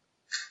avoid?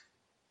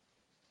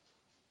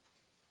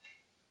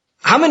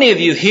 How many of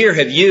you here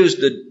have used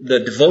the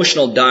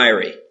devotional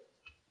diary? Are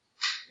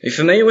you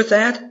familiar with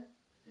that?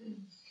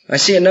 I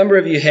see a number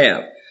of you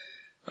have.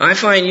 I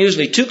find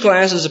usually two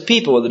classes of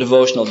people with a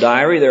devotional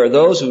diary. There are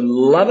those who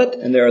love it,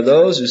 and there are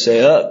those who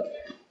say, ugh.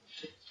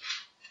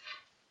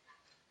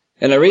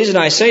 And the reason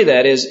I say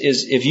that is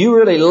if you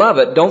really love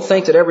it, don't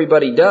think that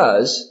everybody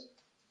does.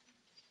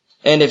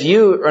 And if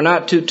you are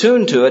not too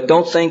tuned to it,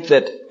 don't think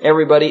that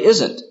everybody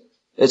isn't.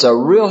 It's a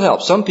real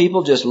help. Some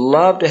people just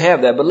love to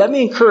have that. But let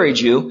me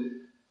encourage you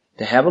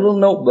to have a little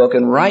notebook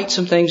and write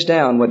some things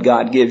down what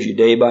God gives you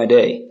day by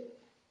day.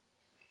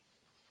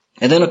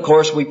 And then, of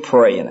course, we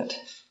pray in it.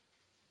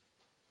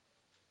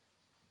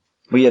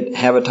 We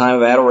have a time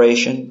of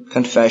adoration,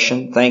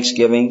 confession,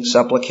 thanksgiving,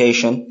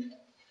 supplication.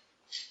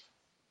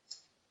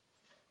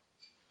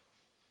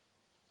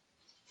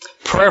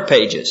 Prayer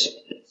pages.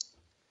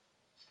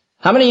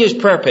 How many use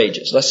prayer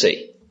pages? Let's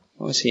see.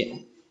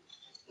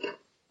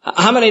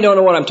 How many don't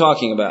know what I'm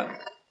talking about?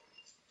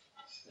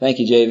 Thank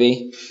you,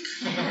 JV.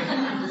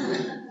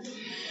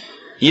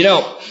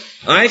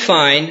 I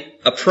find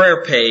a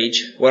prayer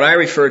page, what I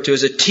refer to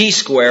as a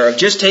T-square, of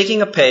just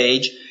taking a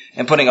page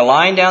and putting a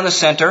line down the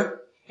center,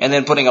 and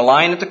then putting a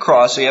line at the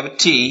cross, so you have a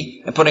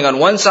T, and putting on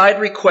one side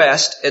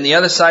request and the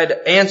other side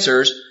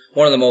answers,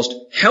 one of the most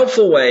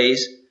helpful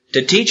ways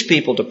to teach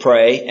people to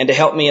pray and to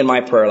help me in my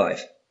prayer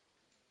life.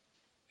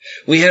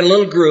 We had a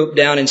little group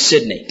down in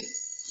Sydney.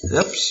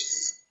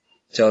 Oops.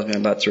 Tells me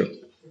I'm about through.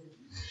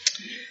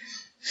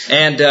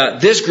 And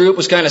this group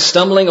was kind of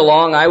stumbling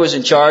along. I was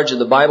in charge of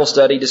the Bible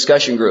study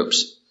discussion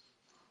groups.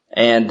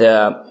 And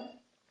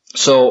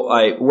so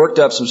I worked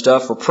up some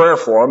stuff for prayer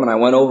for them, and I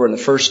went over in the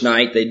first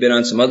night. They'd been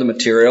on some other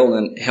material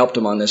and helped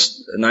them on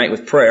this night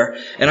with prayer.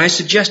 And I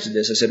suggested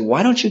this. I said,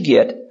 why don't you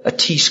get a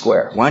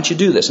T-square? Why don't you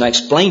do this? And I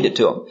explained it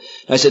to them.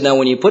 And I said, now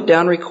when you put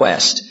down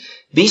request,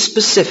 be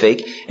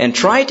specific and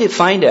try to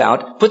find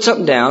out, put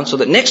something down so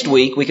that next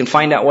week we can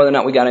find out whether or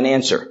not we got an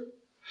answer.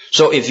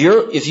 So if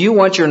you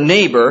want your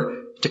neighbor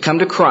to come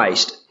to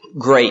Christ,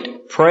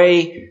 great.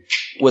 Pray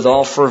with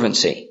all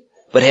fervency.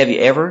 But have you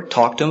ever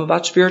talked to him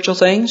about spiritual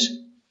things?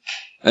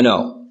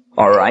 No.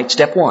 All right.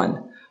 Step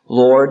one.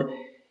 Lord,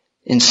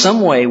 in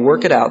some way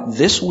work it out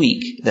this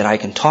week that I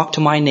can talk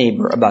to my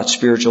neighbor about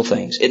spiritual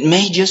things. It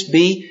may just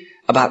be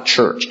about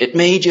church. It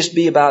may just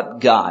be about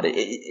God.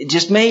 It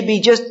just may be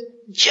just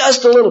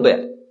a little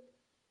bit.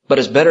 But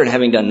it's better than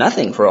having done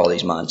nothing for all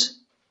these months.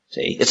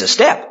 See, it's a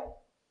step.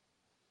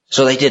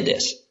 So they did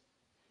this.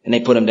 And they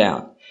put him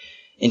down.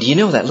 And do you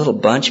know that little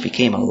bunch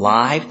became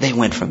alive? They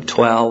went from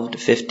 12 to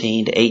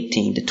 15 to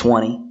 18 to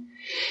 20.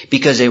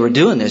 Because they were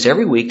doing this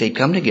every week. They'd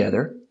come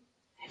together.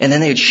 And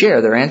then they'd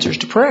share their answers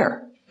to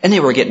prayer. And they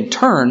were getting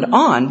turned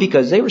on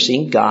because they were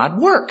seeing God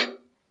work.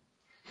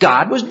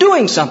 God was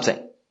doing something.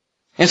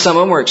 And some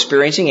of them were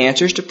experiencing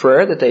answers to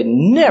prayer that they'd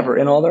never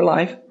in all their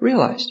life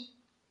realized.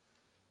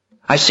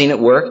 I've seen it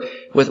work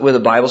with a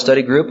Bible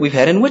study group we've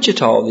had in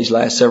Wichita these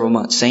last several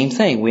months. Same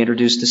thing. We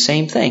introduced the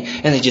same thing.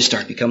 And they just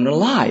start becoming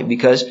alive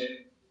because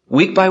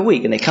week by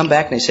week. And they come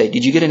back and they say,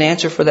 did you get an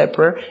answer for that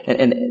prayer?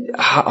 And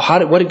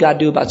what did God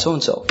do about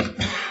so-and-so?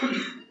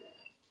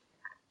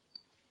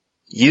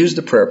 Use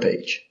the prayer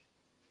page.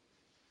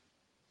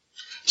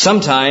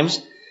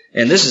 Sometimes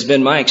And this has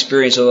been my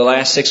experience over the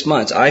last 6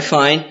 months. I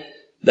find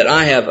that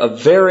I have a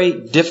very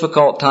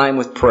difficult time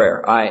with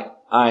prayer. I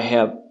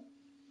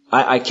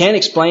can't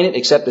explain it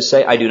except to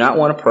say I do not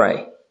want to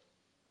pray.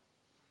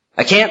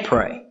 I can't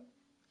pray.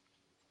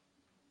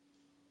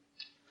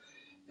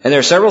 And there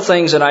are several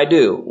things that I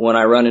do when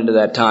I run into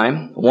that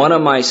time. One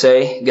of them I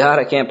say, God,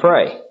 I can't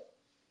pray.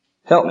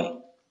 Help me.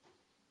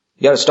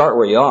 You got to start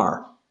where you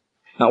are,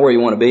 not where you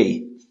want to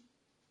be.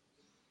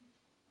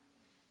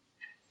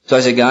 So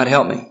I say, God,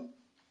 help me.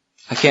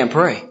 I can't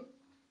pray.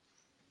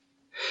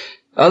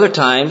 Other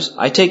times,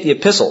 I take the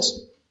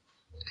epistles,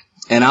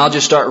 and I'll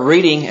just start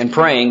reading and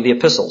praying the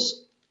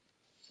epistles.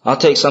 I'll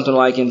take something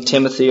like in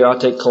Timothy, or I'll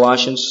take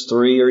Colossians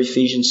 3 or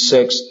Ephesians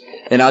 6,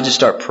 and I'll just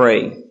start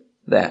praying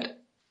that.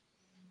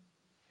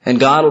 And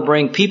God will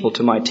bring people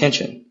to my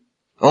attention.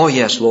 Oh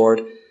yes,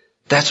 Lord,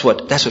 that's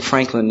what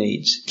Franklin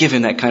needs. Give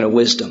him that kind of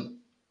wisdom.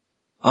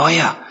 Oh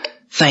yeah,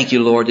 thank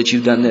you, Lord, that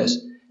you've done this.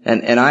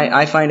 And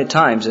I find at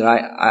times that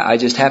I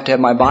just have to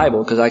have my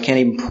Bible because I can't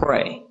even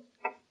pray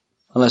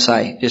unless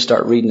I just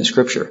start reading the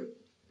Scripture.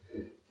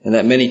 And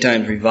that many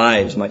times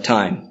revives my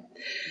time.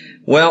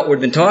 Well, we've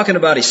been talking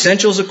about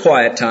essentials of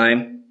quiet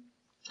time.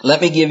 Let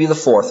me give you the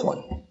fourth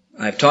one.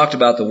 I've talked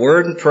about the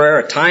Word and prayer,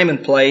 a time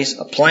and place,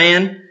 a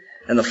plan,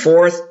 and the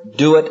fourth,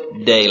 do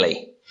it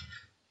daily.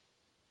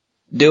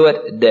 Do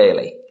it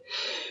daily.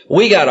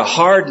 We got a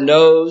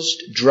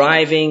hard-nosed,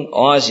 driving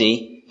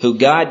Aussie who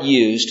God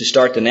used to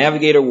start the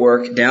Navigator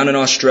work down in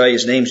Australia.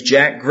 His name's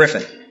Jack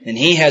Griffin. And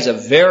he has a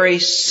very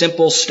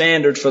simple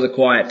standard for the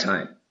quiet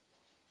time.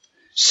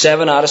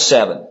 7 out of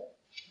 7.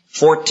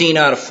 14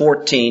 out of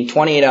 14.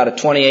 28 out of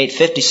 28.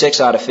 56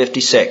 out of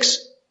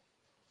 56.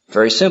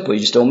 Very simple. You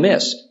just don't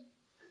miss.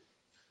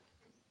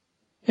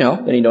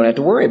 Then you don't have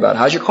to worry about it.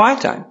 How's your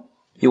quiet time?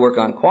 You work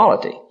on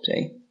quality,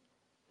 see?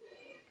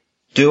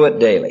 Do it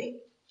daily.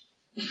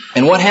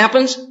 And what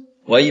happens?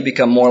 Well, you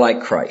become more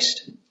like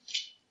Christ.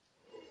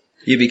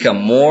 You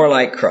become more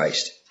like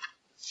Christ.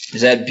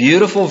 Is that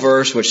beautiful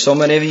verse which so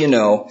many of you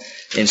know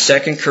in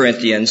 2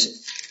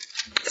 Corinthians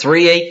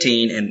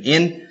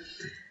 3:18,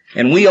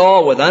 and we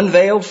all with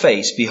unveiled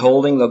face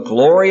beholding the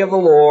glory of the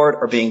Lord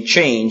are being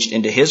changed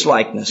into His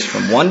likeness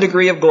from one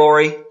degree of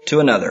glory to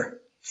another.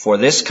 For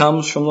this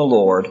comes from the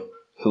Lord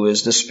who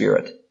is the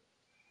Spirit.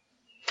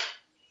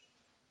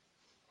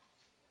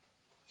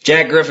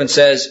 Jack Griffin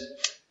says,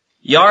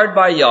 yard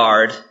by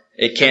yard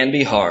it can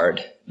be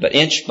hard, but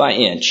inch by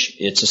inch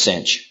it's a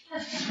cinch.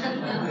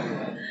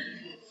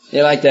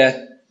 You like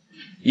that?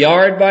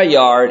 Yard by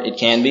yard it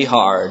can be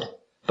hard,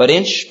 but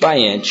inch by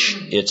inch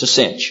it's a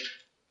cinch.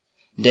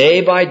 Day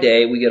by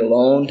day we get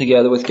alone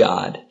together with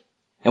God,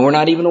 and we're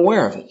not even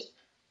aware of it.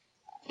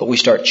 But we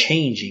start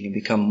changing and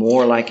become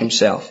more like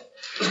Himself.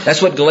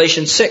 That's what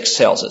Galatians 6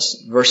 tells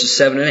us, verses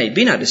 7 and 8.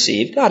 Be not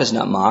deceived, God is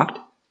not mocked.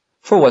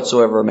 For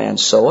whatsoever a man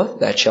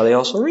soweth, that shall he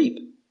also reap.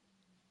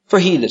 For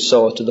he that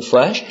soweth to the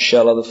flesh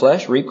shall of the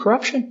flesh reap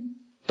corruption.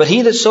 But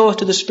he that soweth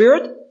to the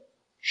Spirit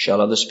shall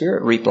of the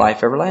Spirit reap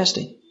life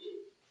everlasting.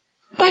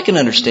 I can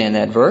understand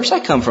that verse. I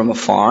come from a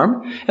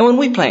farm, and when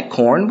we plant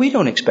corn, we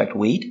don't expect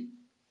wheat.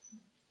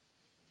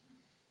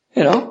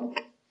 We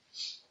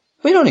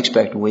don't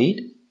expect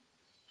wheat.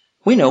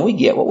 We know we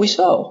get what we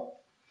sow.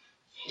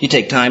 You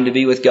take time to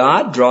be with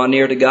God, draw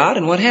near to God,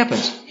 and what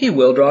happens? He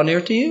will draw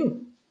near to you.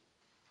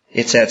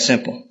 It's that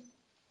simple.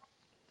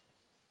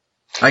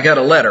 I got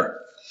a letter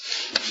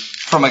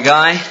from a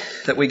guy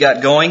that we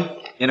got going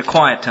in a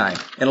quiet time,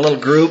 in a little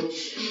group.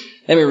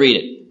 Let me read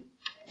it.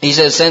 He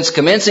says, since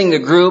commencing the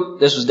group,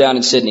 this was down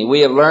in Sydney,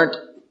 we have learnt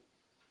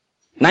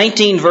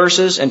 19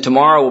 verses, and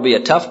tomorrow will be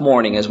a tough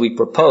morning as we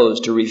propose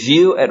to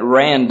review at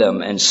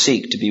random and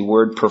seek to be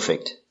word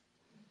perfect.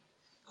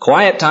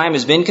 Quiet time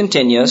has been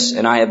continuous,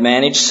 and I have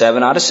managed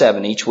 7 out of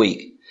 7 each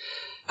week.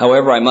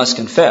 However, I must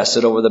confess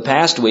that over the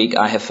past week,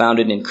 I have found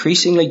it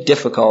increasingly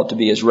difficult to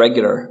be as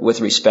regular with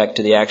respect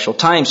to the actual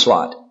time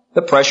slot.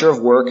 The pressure of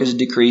work has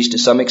decreased to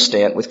some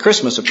extent with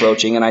Christmas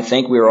approaching, and I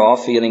think we are all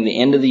feeling the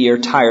end of the year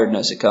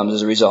tiredness that comes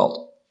as a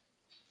result.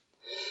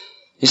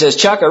 He says,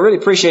 Chuck, I really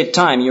appreciate the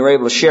time you were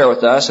able to share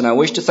with us, and I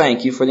wish to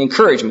thank you for the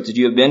encouragement that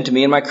you have been to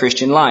me in my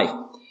Christian life.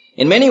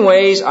 In many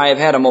ways, I have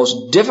had a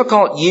most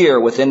difficult year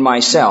within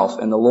myself,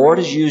 and the Lord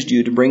has used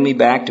you to bring me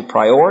back to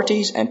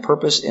priorities and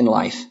purpose in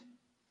life.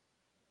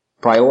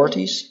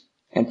 Priorities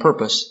and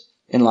purpose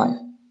in life.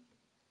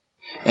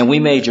 And we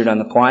majored on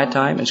the quiet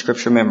time and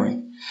Scripture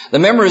memory. The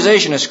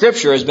memorization of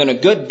Scripture has been a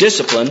good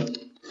discipline,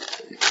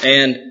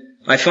 and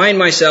I find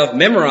myself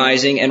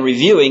memorizing and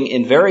reviewing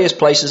in various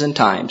places and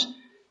times.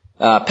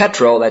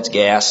 Petrol, that's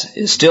gas,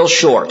 is still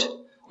short.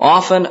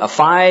 Often a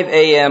 5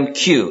 a.m.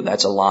 queue,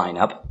 that's a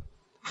lineup,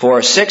 for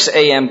a 6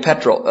 a.m.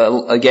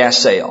 a gas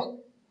sale.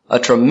 A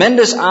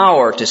tremendous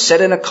hour to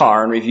sit in a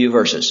car and review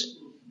verses.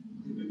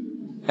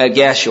 Had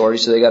gas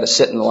shortage, so they got to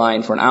sit in the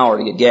line for an hour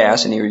to get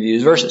gas, and he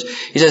reviews verses.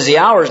 He says the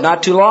hour is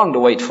not too long to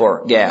wait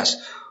for gas,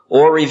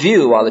 or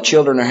review while the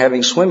children are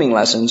having swimming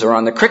lessons or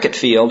on the cricket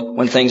field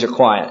when things are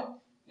quiet.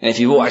 And if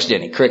you've watched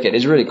any cricket,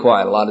 it's really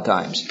quiet a lot of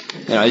times.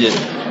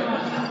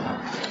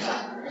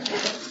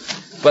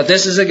 But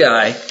this is a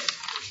guy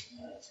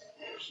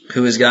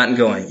who has gotten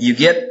going. You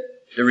get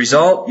the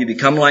result, you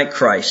become like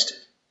Christ.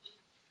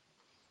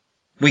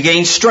 We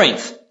gain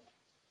strength.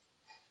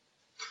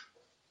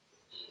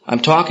 I'm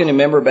talking,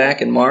 remember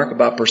back in Mark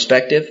about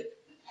perspective?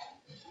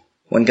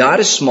 When God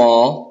is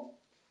small,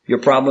 your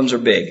problems are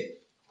big.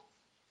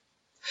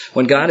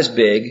 When God is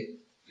big,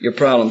 your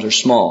problems are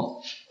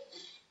small.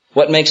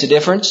 What makes a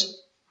difference?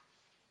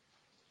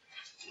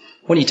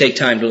 When you take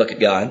time to look at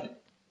God.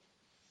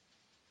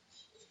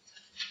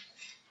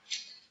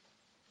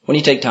 When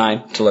you take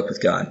time to look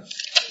with God.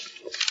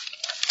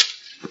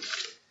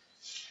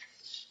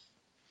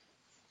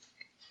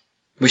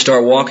 We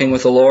start walking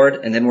with the Lord,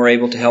 and then we're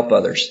able to help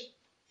others.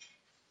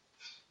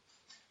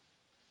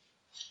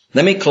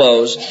 Let me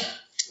close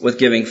with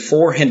giving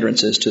 4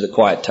 hindrances to the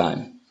quiet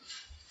time.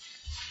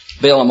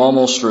 Bill, I'm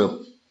almost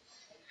through.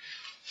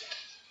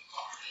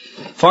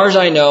 As far as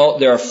I know,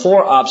 there are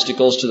 4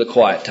 obstacles to the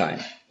quiet time.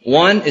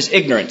 1 is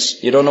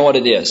ignorance. You don't know what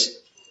it is.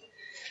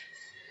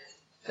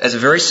 As a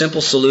very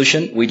simple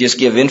solution, we just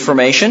give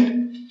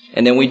information,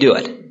 and then we do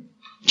it.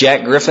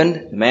 Jack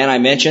Griffin, the man I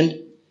mentioned,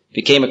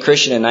 became a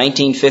Christian in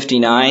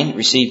 1959,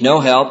 received no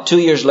help. 2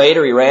 years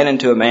later, he ran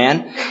into a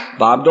man,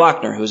 Bob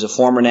Glockner, who was a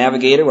former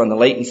navigator on the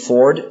Leighton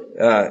Ford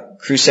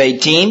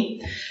crusade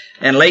team.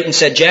 And Leighton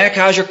said, Jack,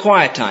 how's your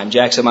quiet time?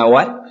 Jack said, my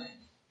what?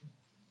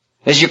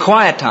 It's your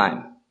quiet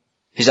time.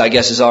 He said, I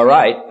guess it's all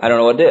right. I don't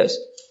know what it is.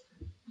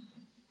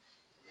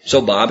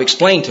 So Bob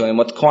explained to him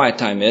what the quiet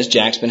time is.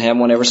 Jack's been having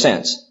one ever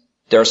since.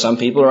 There are some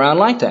people around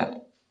like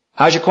that.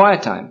 How's your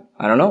quiet time?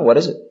 I don't know. What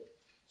is it?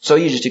 So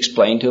you just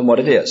explain to him what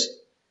it is.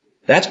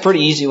 That's a pretty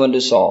easy one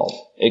to solve.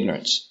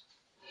 Ignorance.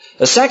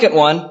 The second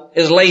one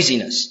is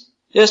laziness.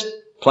 Just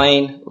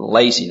plain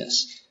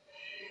laziness.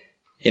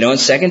 You know, in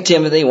 2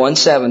 Timothy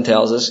 1:7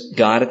 tells us,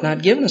 God hath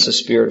not given us a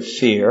spirit of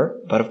fear,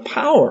 but of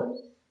power,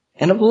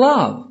 and of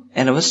love,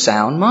 and of a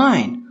sound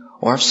mind,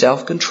 or of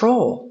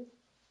self-control.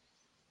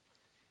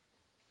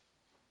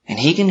 And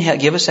He can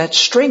give us that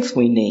strength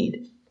we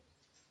need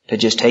to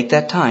just take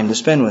that time to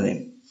spend with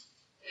Him.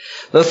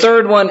 The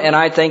third one, and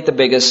I think the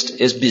biggest,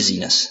 is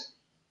busyness.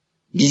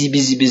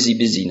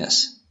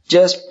 Busyness.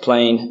 Just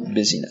plain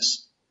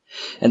busyness.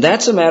 And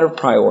that's a matter of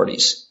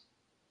priorities.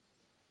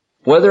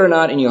 Whether or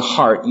not in your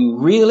heart you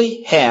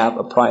really have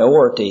a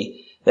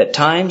priority that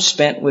time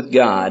spent with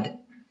God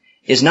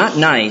is not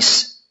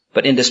nice,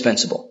 but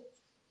indispensable.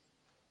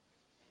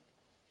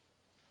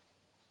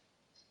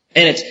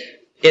 And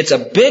it's a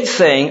big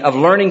thing of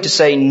learning to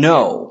say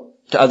no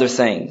to other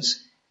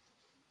things.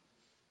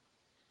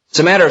 It's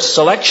a matter of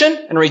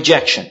selection and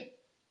rejection.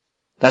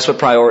 That's what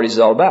priorities is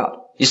all about.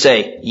 You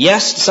say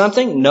yes to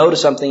something, no to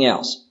something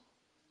else.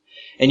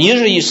 And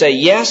usually you say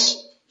yes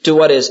to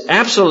what is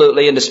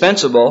absolutely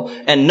indispensable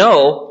and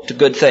no to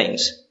good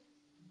things.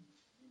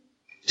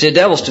 See, the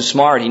devil's too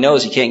smart. He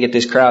knows he can't get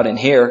this crowd in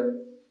here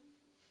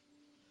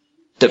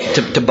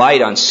to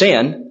bite on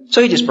sin.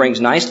 So he just brings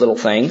nice little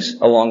things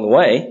along the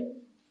way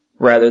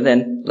rather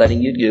than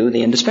letting you do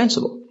the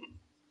indispensable.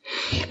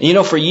 And you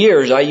know, for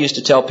years I used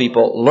to tell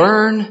people,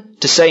 learn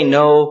to say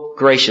no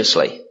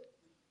graciously.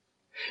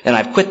 And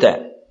I've quit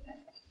that.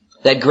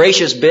 That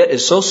gracious bit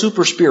is so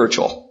super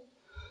spiritual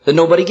that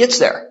nobody gets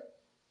there.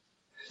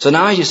 So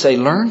now I just say,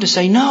 learn to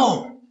say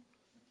no.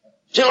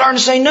 Just learn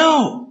to say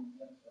no.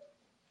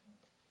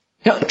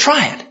 You know,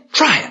 try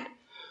it.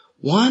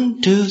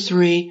 1, 2,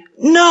 3,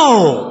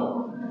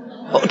 no.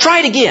 Oh, try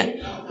it again.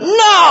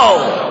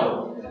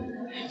 No.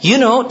 You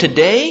know,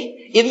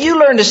 today, if you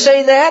learn to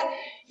say that,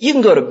 you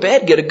can go to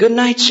bed, get a good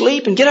night's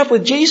sleep, and get up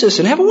with Jesus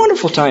and have a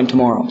wonderful time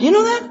tomorrow. You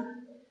know that?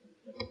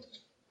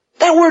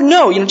 That word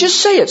no, you know, just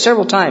say it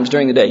several times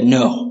during the day.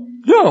 No.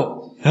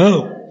 No.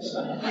 No.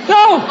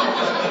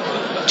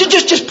 No.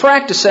 Just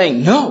practice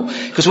saying no.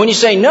 Because when you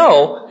say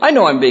no, I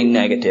know I'm being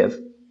negative.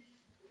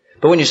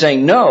 But when you're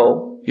saying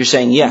no, you're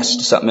saying yes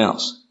to something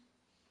else.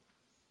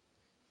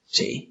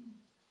 See?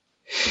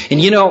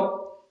 And you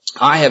know,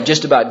 I have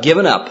just about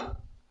given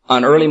up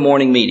on early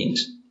morning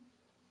meetings.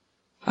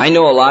 I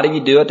know a lot of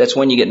you do it. That's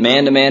when you get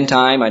man-to-man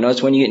time. I know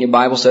it's when you get in your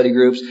Bible study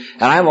groups.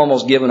 And I've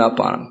almost given up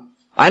on them.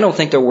 I don't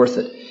think they're worth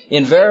it.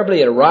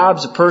 Invariably, it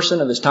robs a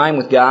person of his time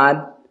with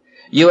God.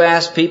 You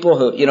ask people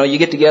who, you know, you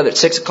get together at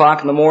 6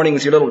 o'clock in the morning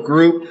with your little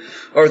group,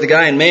 or the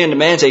guy in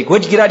man-to-man say,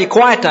 what'd you get out of your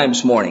quiet time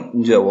this morning?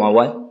 And you go, well,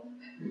 what?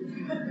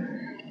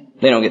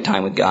 They don't get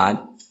time with God.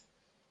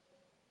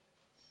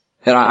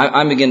 And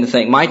I begin to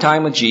think my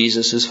time with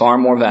Jesus is far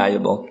more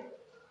valuable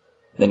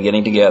than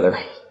getting together.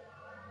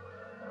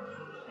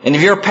 And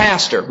if you're a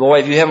pastor, boy,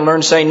 if you haven't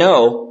learned to say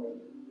no,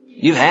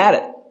 you've had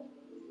it.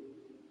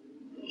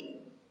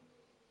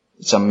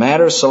 It's a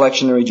matter of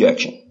selection and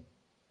rejection.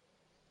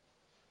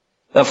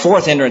 The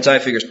fourth hindrance, I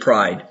figure, is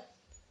pride.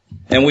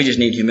 And we just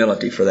need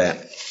humility for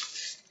that.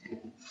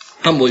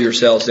 Humble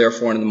yourselves,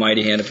 therefore, in the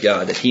mighty hand of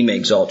God, that He may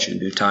exalt you in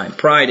due time.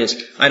 Pride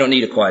is, I don't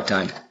need a quiet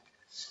time.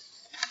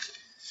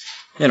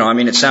 You know, I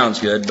mean, it sounds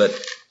good, but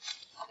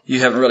you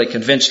haven't really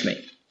convinced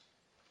me.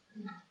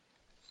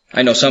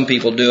 I know some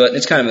people do it, and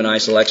it's kind of a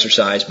nice little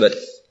exercise, but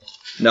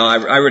No,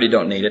 I really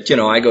don't need it.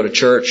 I go to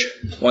church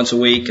once a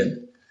week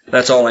and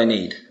that's all I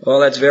need. Well,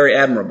 that's very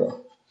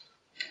admirable.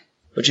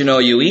 But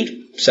you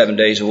eat 7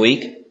 days a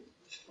week.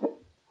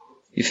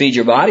 You feed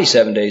your body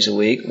 7 days a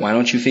week. Why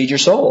don't you feed your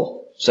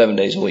soul 7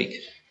 days a week?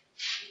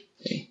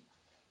 Okay.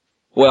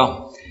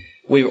 Well,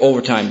 we're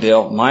overtime,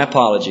 Bill. My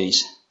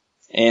apologies.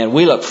 And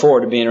we look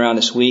forward to being around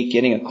this week,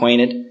 getting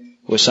acquainted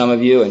with some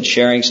of you and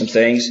sharing some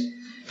things.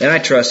 And I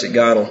trust that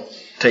God will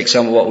take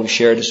some of what we've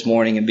shared this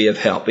morning and be of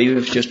help, even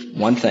if it's just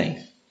one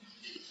thing.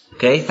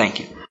 Okay? Thank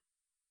you.